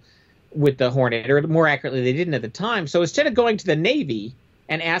role with the Hornet, or more accurately, they didn't at the time. So instead of going to the Navy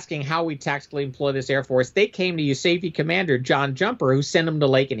and asking how we tactically employ this Air Force, they came to USAFE Commander John Jumper, who sent them to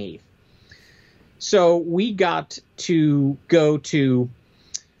Lakenheath. So we got to go to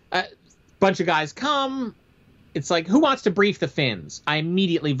a bunch of guys come. It's like, who wants to brief the Finns? I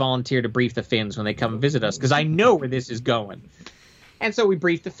immediately volunteer to brief the Finns when they come visit us because I know where this is going. And so we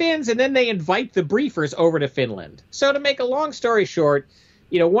brief the Finns, and then they invite the briefers over to Finland. So to make a long story short,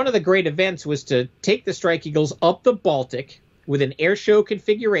 one of the great events was to take the Strike Eagles up the Baltic with an air show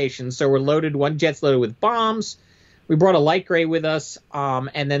configuration. So we're loaded, one jet's loaded with bombs. We brought a light gray with us,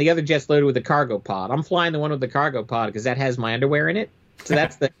 and then the other jet's loaded with a cargo pod. I'm flying the one with the cargo pod because that has my underwear in it. So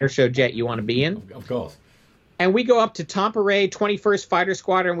that's the air show jet you want to be in. Of course. And we go up to Tampere, 21st Fighter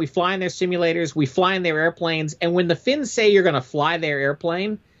Squadron. We fly in their simulators. We fly in their airplanes. And when the Finns say you're going to fly their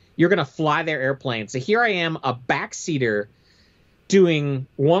airplane, you're going to fly their airplane. So here I am, a backseater, doing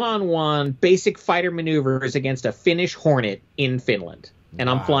one-on-one basic fighter maneuvers against a Finnish Hornet in Finland. And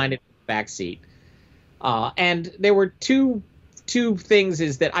I'm flying it in the backseat. And there were two things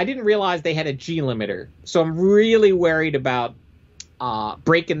is that I didn't realize they had a G limiter. So I'm really worried about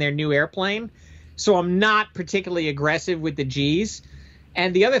breaking their new airplane. So I'm not particularly aggressive with the Gs.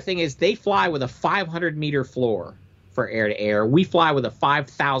 And the other thing is they fly with a 500-meter floor for air-to-air. We fly with a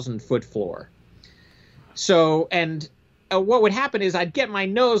 5,000-foot floor. So, and what would happen is I'd get my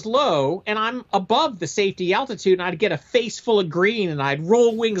nose low, and I'm above the safety altitude, and I'd get a face full of green, and I'd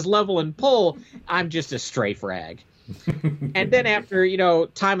roll wings level and pull. I'm just a stray frag. And then after,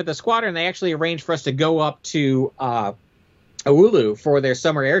 time at the squadron, they actually arranged for us to go up to Oulu for their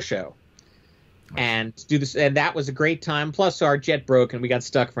summer air show. And do this, and that was a great time. Plus, our jet broke, and we got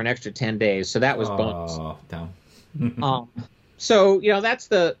stuck for an extra 10 days. So that was bonus. Oh, damn. So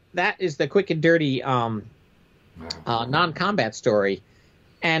that is the quick and dirty non-combat story.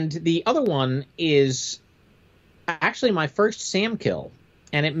 And the other one is actually my first SAM kill,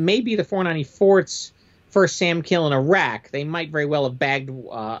 and it may be the 494th's first SAM kill in Iraq. They might very well have bagged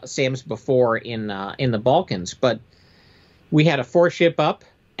SAMs before in the Balkans, but we had a 4-ship up,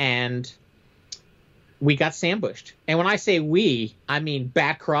 and we got sambushed. And when I say we, I mean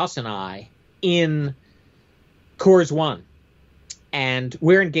Bat Cross and I in Coors 1. And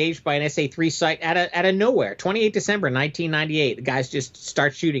we're engaged by an SA-3 site at a nowhere. 28 December 1998. The guys just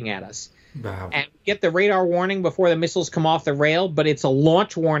start shooting at us. Wow. And we get the radar warning before the missiles come off the rail, but it's a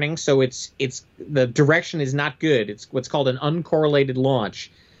launch warning, so it's the direction is not good. It's what's called an uncorrelated launch.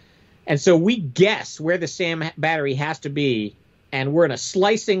 And so we guess where the SAM battery has to be, and we're in a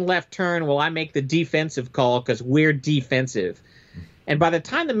slicing left turn while I make the defensive call because we're defensive. And by the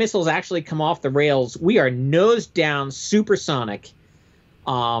time the missiles actually come off the rails, we are nose down, supersonic,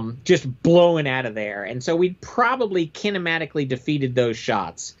 just blowing out of there. And so we probably kinematically defeated those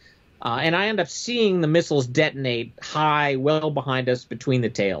shots. And I end up seeing the missiles detonate high, well behind us between the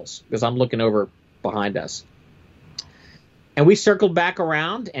tails because I'm looking over behind us. And we circled back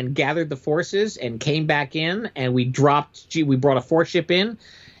around and gathered the forces and came back in, and we brought a 4-ship in,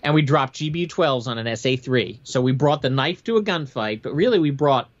 and we dropped GBU-12s on an SA-3. So we brought the knife to a gunfight, but really we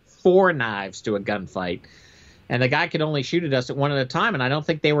brought 4 knives to a gunfight. And the guy could only shoot at us at one at a time, and I don't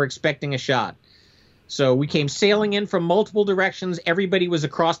think they were expecting a shot. So we came sailing in from multiple directions. Everybody was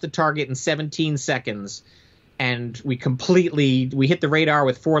across the target in 17 seconds. And we hit the radar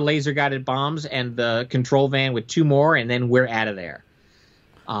with 4 laser-guided bombs and the control van with 2 more, and then we're out of there.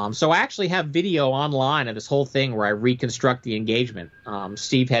 So I actually have video online of this whole thing where I reconstruct the engagement.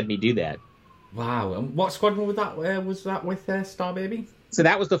 Steve had me do that. Wow. And what squadron was that with Starbaby? So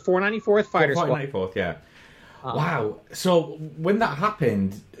that was the 494th Fighter Squadron. 494th, yeah. Wow. So when that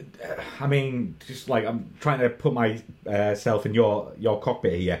happened, I mean, just like I'm trying to put myself in your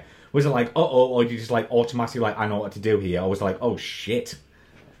cockpit here. Was it like, uh-oh, or you just like automatically like, I know what to do here? Or was it like, oh shit?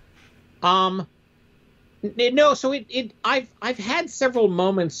 No, so I've had several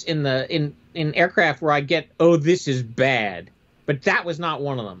moments in aircraft where I get, oh, this is bad. But that was not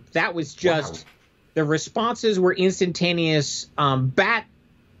one of them. That was just the responses were instantaneous. Bat,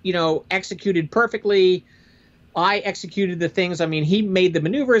 executed perfectly. I executed the things. I mean, he made the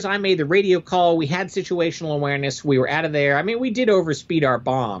maneuvers. I made the radio call. We had situational awareness. We were out of there. I mean, we did overspeed our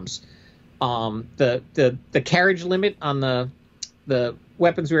bombs. The carriage limit on the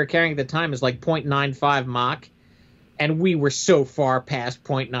weapons we were carrying at the time is like 0.95 Mach. And we were so far past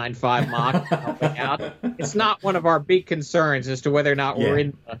 0.95 Mach out. It's not one of our big concerns as to whether or not we're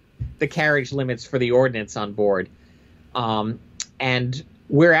in the carriage limits for the ordnance on board. And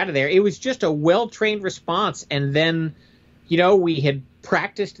we're out of there. It was just a well-trained response. And then, we had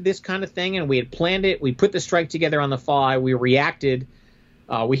practiced this kind of thing, and we had planned it. We put the strike together on the fly. We reacted.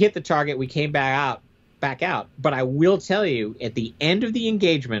 We hit the target. We came back out. But I will tell you, at the end of the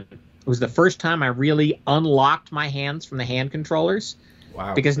engagement, it was the first time I really unlocked my hands from the hand controllers.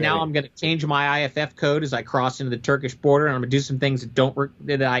 Wow! Because really? now I'm going to change my IFF code as I cross into the Turkish border, and I'm going to do some things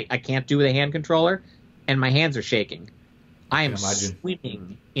that I can't do with a hand controller, and my hands are shaking. I am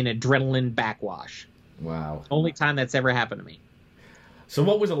swimming in adrenaline backwash. Wow! Only time that's ever happened to me. So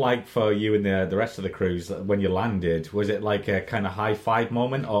what was it like for you and the rest of the crews when you landed? Was it like a kind of high five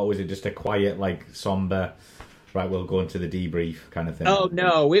moment, or was it just a quiet, like, somber, right, we'll go into the debrief kind of thing? Oh,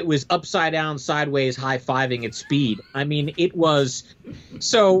 no, it was upside down, sideways, high-fiving at speed. I mean, it was...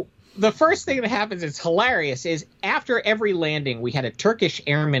 So the first thing that happens, it's hilarious, is after every landing, we had a Turkish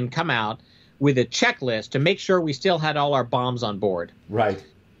airman come out with a checklist to make sure we still had all our bombs on board. Right.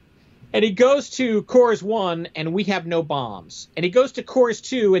 And he goes to Course 1, and we have no bombs. And he goes to Course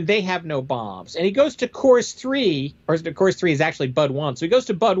 2, and they have no bombs. And he goes to Course 3, or Course 3 is actually Bud 1. So he goes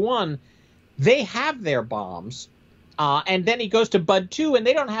to Bud 1, they have their bombs. And then he goes to Bud 2, and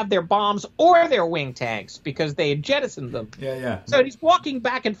they don't have their bombs or their wing tanks because they had jettisoned them. Yeah. So he's walking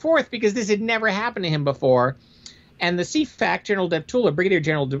back and forth because this had never happened to him before. And the CFAC, Brigadier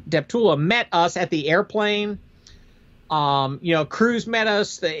General Deptula, met us at the airplane. Crews met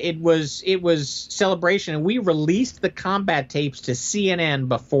us. It was celebration, and we released the combat tapes to CNN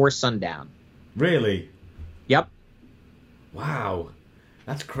before sundown. Really? Yep. Wow,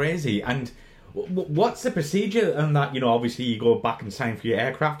 that's crazy. And what's the procedure on that? Obviously you go back and sign for your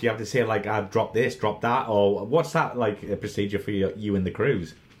aircraft. You have to say, like, drop this, drop that, or what's that like a procedure for you and the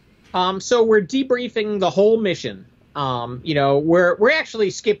crews? So we're debriefing the whole mission. We're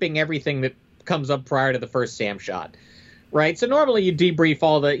actually skipping everything that comes up prior to the first SAM shot. Right, so normally you debrief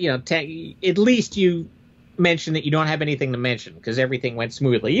all the, at least you mention that you don't have anything to mention because everything went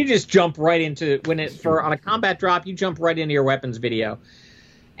smoothly. You just jump right into on a combat drop, you jump right into your weapons video,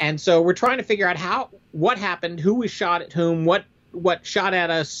 and so we're trying to figure out what happened, who was shot at whom, what shot at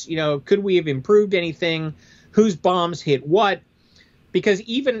us, could we have improved anything, whose bombs hit what, because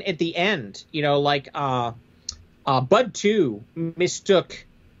even at the end, Bud 2 mistook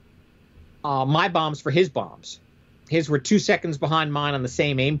my bombs for his bombs. His were 2 seconds behind mine on the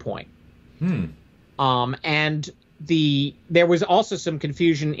same aim point. And there was also some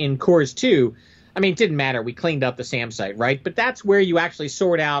confusion in Course 2. I mean, it didn't matter. We cleaned up the SAM site, right? But that's where you actually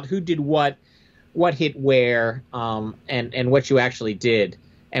sort out who did what hit where, and what you actually did,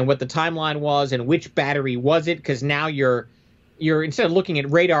 and what the timeline was, and which battery was it, because now you're instead of looking at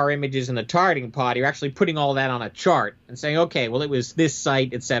radar images in the targeting pod, you're actually putting all that on a chart and saying, okay, well, it was this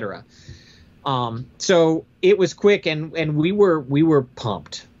site, etc. So it was quick, and we were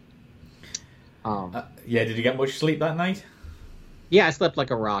pumped. Did you get much sleep that night? Yeah, I slept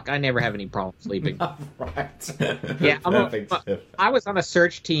like a rock. I never have any problem sleeping. Right. Yeah, I was on a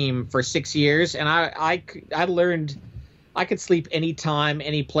search team for 6 years, and I learned I could sleep anytime,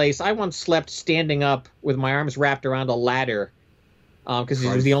 any place. I once slept standing up with my arms wrapped around a ladder because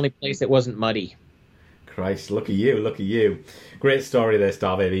it was the only place that wasn't muddy. Christ, look at you. Great story there,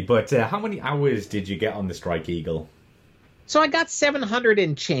 Starbaby. But how many hours did you get on the Strike Eagle? So I got 700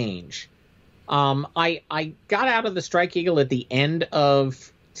 and change. I got out of the Strike Eagle at the end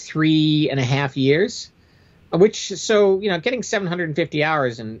of 3.5 years, getting 750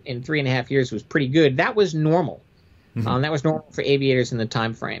 hours in 3.5 years was pretty good. That was normal. That was normal for aviators in the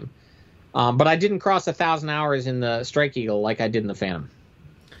time frame. But I didn't cross 1,000 hours in the Strike Eagle like I did in the Phantom.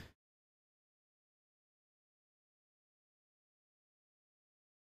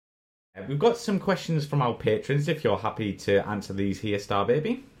 We've got some questions from our patrons, if you're happy to answer these here,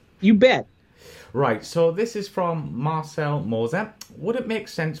 Starbaby. You bet. Right, so this is from Marcel Moser. Would it make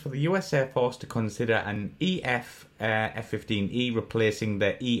sense for the US Air Force to consider an F-15E replacing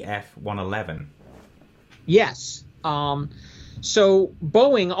the EF-111? Yes. So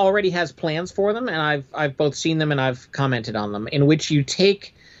Boeing already has plans for them, and I've both seen them and I've commented on them, in which you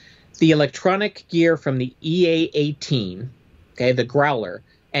take the electronic gear from the EA-18, okay, the Growler,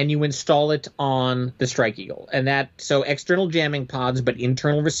 and you install it on the Strike Eagle. And so external jamming pods, but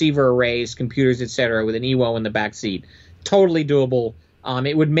internal receiver arrays, computers, etc., with an EWO in the back seat. Totally doable.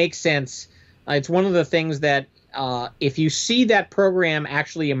 It would make sense. It's one of the things that if you see that program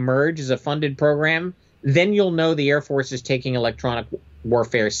actually emerge as a funded program, then you'll know the Air Force is taking electronic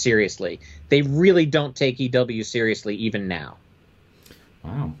warfare seriously. They really don't take EW seriously even now.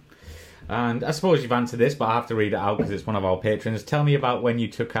 Wow. And I suppose you've answered this, but I have to read it out because it's one of our patrons. Tell me about when you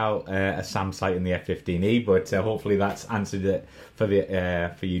took out a SAM site in the F-15E, but hopefully that's answered it for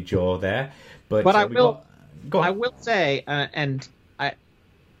you, Joe, there. But I will say, and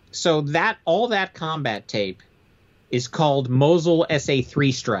So that all that combat tape is called Mosul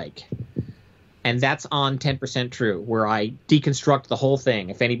SA-3 Strike. And that's on 10% True, where I deconstruct the whole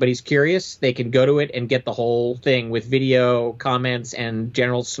thing. If anybody's curious, they can go to it and get the whole thing with video, comments, and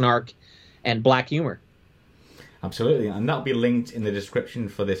general snark and black humor. Absolutely, and that'll be linked in the description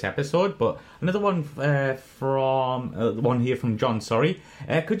for this episode. But another one one here from John. Sorry,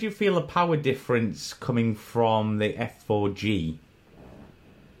 could you feel a power difference coming from the F-4G?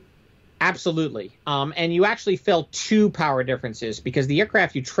 Absolutely. And you actually felt two power differences because the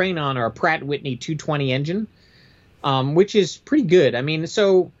aircraft you train on are a Pratt & Whitney 220 engine, which is pretty good. I mean,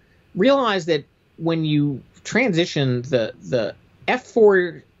 so realize that when you transition, the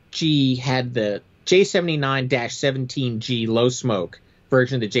F-4G had the J79-17G low smoke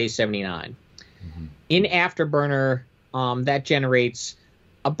version of the J79. Mm-hmm. In Afterburner, that generates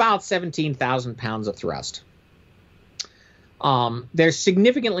about 17,000 pounds of thrust. There's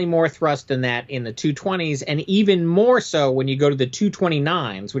significantly more thrust than that in the 220s, and even more so when you go to the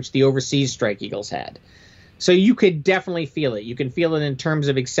 229s, which the overseas Strike Eagles had. So you could definitely feel it. You can feel it in terms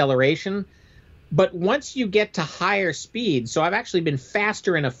of acceleration. But once you get to higher speeds, so I've actually been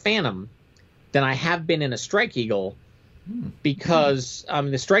faster in a Phantom than I have been in a Strike Eagle, because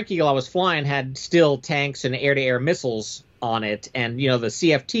the Strike Eagle I was flying had still tanks and air-to-air missiles on it, and the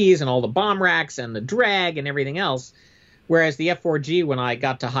CFTs and all the bomb racks and the drag and everything else. Whereas the F-4G, when I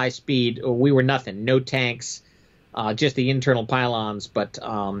got to high speed, we were nothing. No tanks, just the internal pylons. But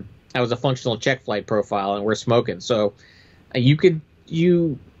that was a functional check flight profile, and we're smoking. So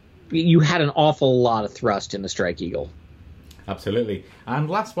you had an awful lot of thrust in the Strike Eagle. Absolutely. And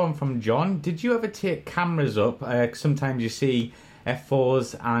last one from John. Did you ever take cameras up? Sometimes you see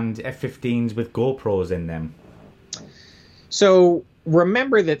F4s and F-15s with GoPros in them. So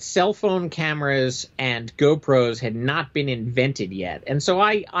remember that cell phone cameras and GoPros had not been invented yet. And so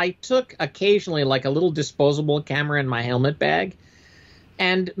I took occasionally like a little disposable camera in my helmet bag.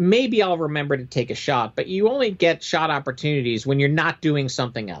 And maybe I'll remember to take a shot. But you only get shot opportunities when you're not doing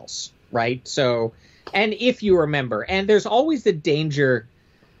something else, right? So, and if you remember, and there's always the danger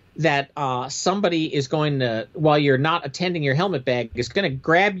that somebody is going to, while you're not attending your helmet bag, is going to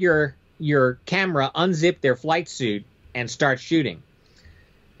grab your camera, unzip their flight suit, and start shooting.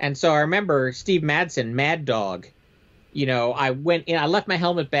 And so I remember Steve Madsen, Mad Dog, I went in, I left my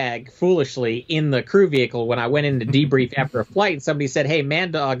helmet bag foolishly in the crew vehicle when I went in to debrief after a flight, and somebody said, "Hey,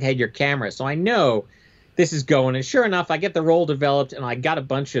 Mad Dog had your camera." So I know this is going. And sure enough, I get the roll developed, and I got a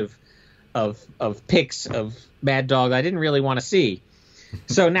bunch of pics of Mad Dog I didn't really want to see.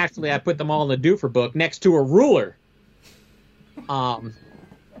 So naturally, I put them all in the doofer book next to a ruler.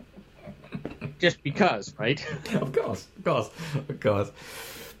 Just because, right? Of course.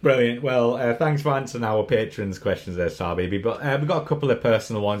 Brilliant. Well, thanks for answering our patrons' questions there, Starbaby. But we've got a couple of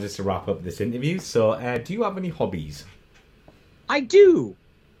personal ones just to wrap up this interview. So, do you have any hobbies? I do.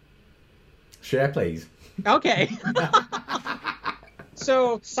 Share, please. Okay.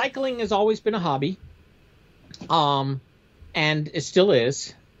 So, cycling has always been a hobby. And it still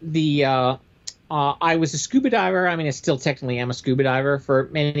is. I was a scuba diver. I mean, I still technically am a scuba diver for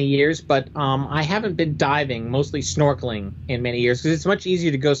many years, but I haven't been diving, mostly snorkeling in many years, because it's much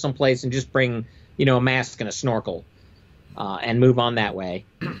easier to go someplace and just bring, a mask and a snorkel and move on that way.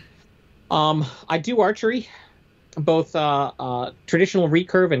 I do archery, both traditional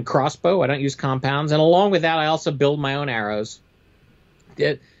recurve and crossbow. I don't use compounds. And along with that, I also build my own arrows.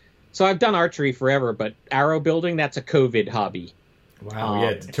 So I've done archery forever, but arrow building, that's a COVID hobby.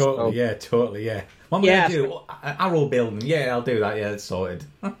 Wow, totally. What am I going to do? Arrow building. Yeah, I'll do that. Yeah, it's sorted.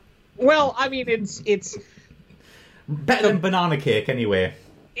 Well, I mean, it's better than banana cake anyway.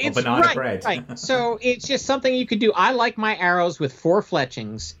 Or banana bread. Right. So it's just something you could do. I like my arrows with 4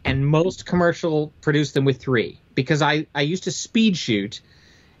 fletchings, and most commercial produce them with 3, because I used to speed shoot,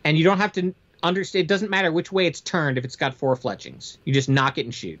 and you don't have to understand. It doesn't matter which way it's turned if it's got 4 fletchings. You just knock it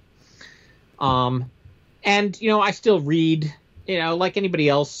and shoot. And I still read. Like anybody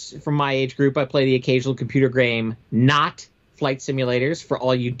else from my age group, I play the occasional computer game, not flight simulators, for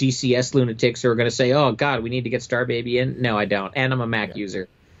all you DCS lunatics who are going to say, "Oh, God, we need to get Starbaby in." No, I don't. And I'm a Mac user.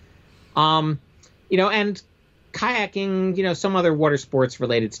 And kayaking, some other water sports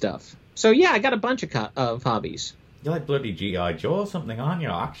related stuff. So, yeah, I got a bunch of hobbies. You're like bloody G.I. Joe or something, aren't you?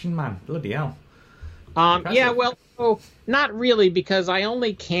 Action man. Bloody hell. Yeah, well, not really, because I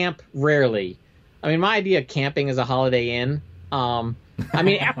only camp rarely. I mean, my idea of camping is a Holiday Inn. After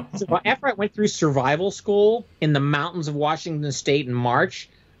I went through survival school in the mountains of Washington State in March,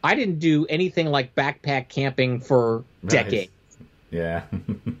 I didn't do anything like backpack camping for decades. Yeah.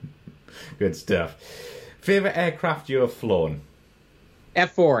 Good stuff. Favorite aircraft you have flown?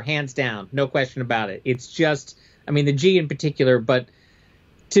 F4, hands down, no question about it. It's just, I mean, the G in particular, but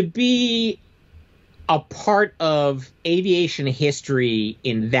to be a part of aviation history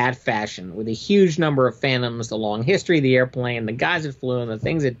in that fashion, with a huge number of Phantoms, the long history of the airplane, the guys that flew, and the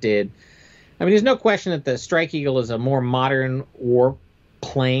things it did. I mean, there's no question that the Strike Eagle is a more modern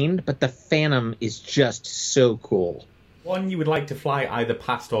warplane, but the Phantom is just so cool. One you would like to fly either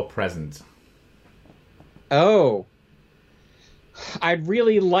past or present? Oh, I'd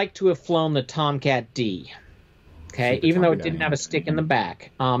really like to have flown the Tomcat D. Okay, even though it didn't have a stick in the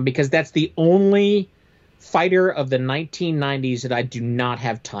back, because that's the only fighter of the 1990s that I do not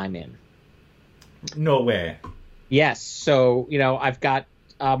have time in. No way. Yes, so, you know, I've got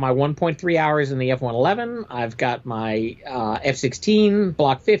my 1.3 hours in the F-111. I've got my F-16,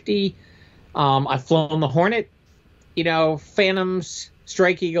 Block 50. I've flown the Hornet, you know, Phantoms,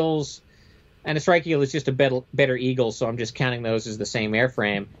 Strike Eagles. And a Strike Eagle is just a better Eagle, so I'm just counting those as the same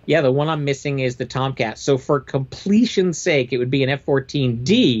airframe. Yeah, the one I'm missing is the Tomcat. So for completion's sake, it would be an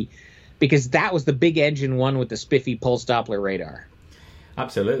F-14D, because that was the big engine one with the spiffy pulse Doppler radar.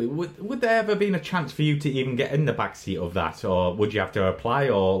 Absolutely. Would there ever been a chance for you to even get in the backseat of that, or would you have to apply,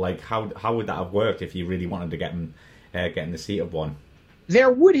 or like how would that have worked if you really wanted to get in the seat of one? There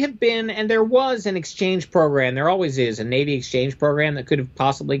would have been, and there was, an exchange program. There always is a Navy exchange program that could have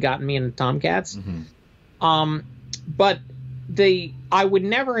possibly gotten me into Tomcats. Mm-hmm. But I would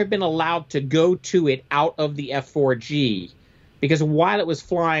never have been allowed to go to it out of the F-4G, because while it was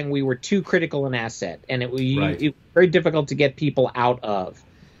flying, we were too critical an asset, and it was very difficult to get people out of.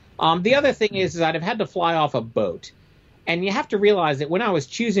 The other thing is I'd have had to fly off a boat. And you have to realize that when I was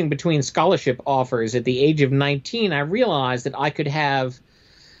choosing between scholarship offers at the age of 19, I realized that I could have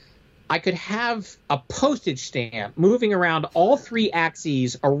a postage stamp moving around all three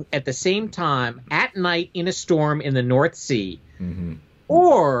axes at the same time at night in a storm in the North Sea. Mm-hmm.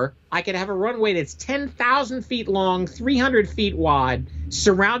 Or I could have a runway that's 10,000 feet long, 300 feet wide,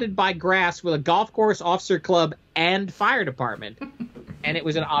 surrounded by grass with a golf course, officer club, and fire department. And it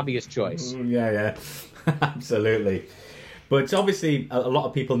was an obvious choice. Yeah, absolutely. But obviously, a lot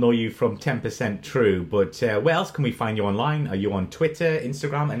of people know you from 10% True, but where else can we find you online? Are you on Twitter,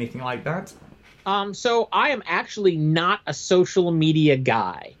 Instagram, anything like that? So I am actually not a social media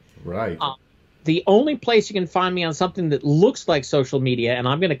guy. Right. The only place you can find me on something that looks like social media, and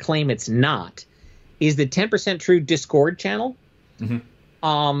I'm going to claim it's not, is the 10% True Discord channel,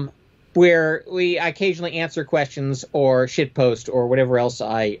 mm-hmm. Where I occasionally answer questions or shitpost or whatever else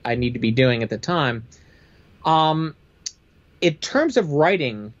I need to be doing at the time. In terms of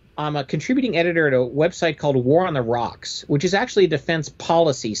writing, I'm a contributing editor at a website called War on the Rocks, which is actually a defense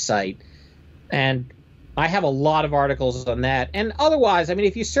policy site. And I have a lot of articles on that. And otherwise, I mean,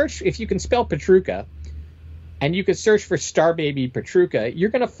 if you can spell Pietrucha, and you can search for Starbaby Pietrucha, you're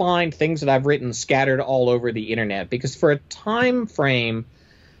going to find things that I've written scattered all over the internet. Because for a time frame,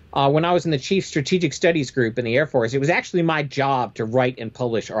 when I was in the Chief Strategic Studies group in the Air Force, it was actually my job to write and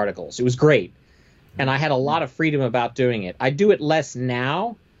publish articles. It was great. And I had a lot of freedom about doing it. I do it less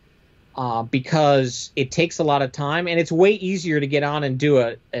now because it takes a lot of time, and it's way easier to get on and do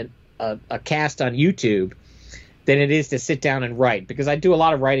a cast on YouTube than it is to sit down and write, because I do a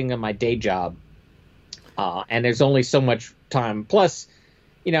lot of writing on my day job, and there's only so much time. Plus,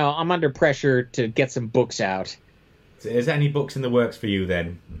 you know, I'm under pressure to get some books out. Is there any books in the works for you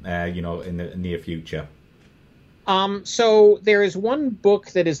then, you know, in the near future? So there is one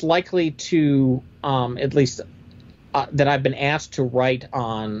book that is likely to, at least that I've been asked to write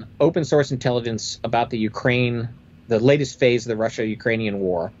on open source intelligence about the latest phase of the Russia-Ukrainian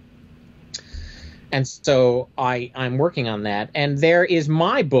war. And so I'm working on that. And there is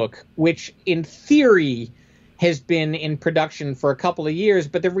my book, which in theory has been in production for a couple of years.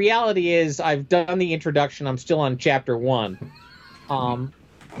 But the reality is I've done the introduction. I'm still on chapter 1.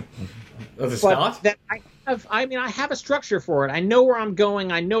 As a start? I have a structure for it. I know where I'm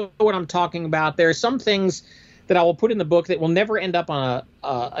going. I know what I'm talking about. There are some things that I will put in the book that will never end up on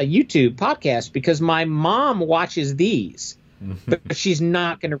a YouTube podcast, because my mom watches these, but she's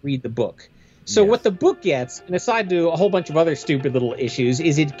not going to read the book. So what the book gets, and aside to a whole bunch of other stupid little issues,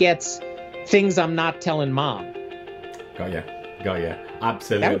 is it gets things I'm not telling Mom. Got ya.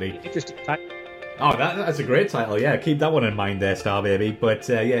 Absolutely. That would be interesting. Oh, that's a great title. Yeah, keep that one in mind there, Starbaby. But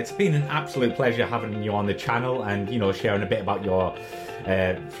yeah, it's been an absolute pleasure having you on the channel and, you know, sharing a bit about your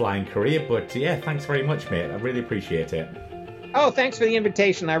flying career. But yeah, thanks very much, mate. I really appreciate it. Oh, thanks for the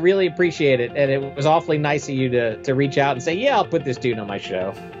invitation. I really appreciate it. And it was awfully nice of you to reach out and say, yeah, I'll put this dude on my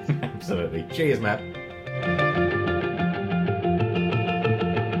show. Absolutely. Cheers, Matt.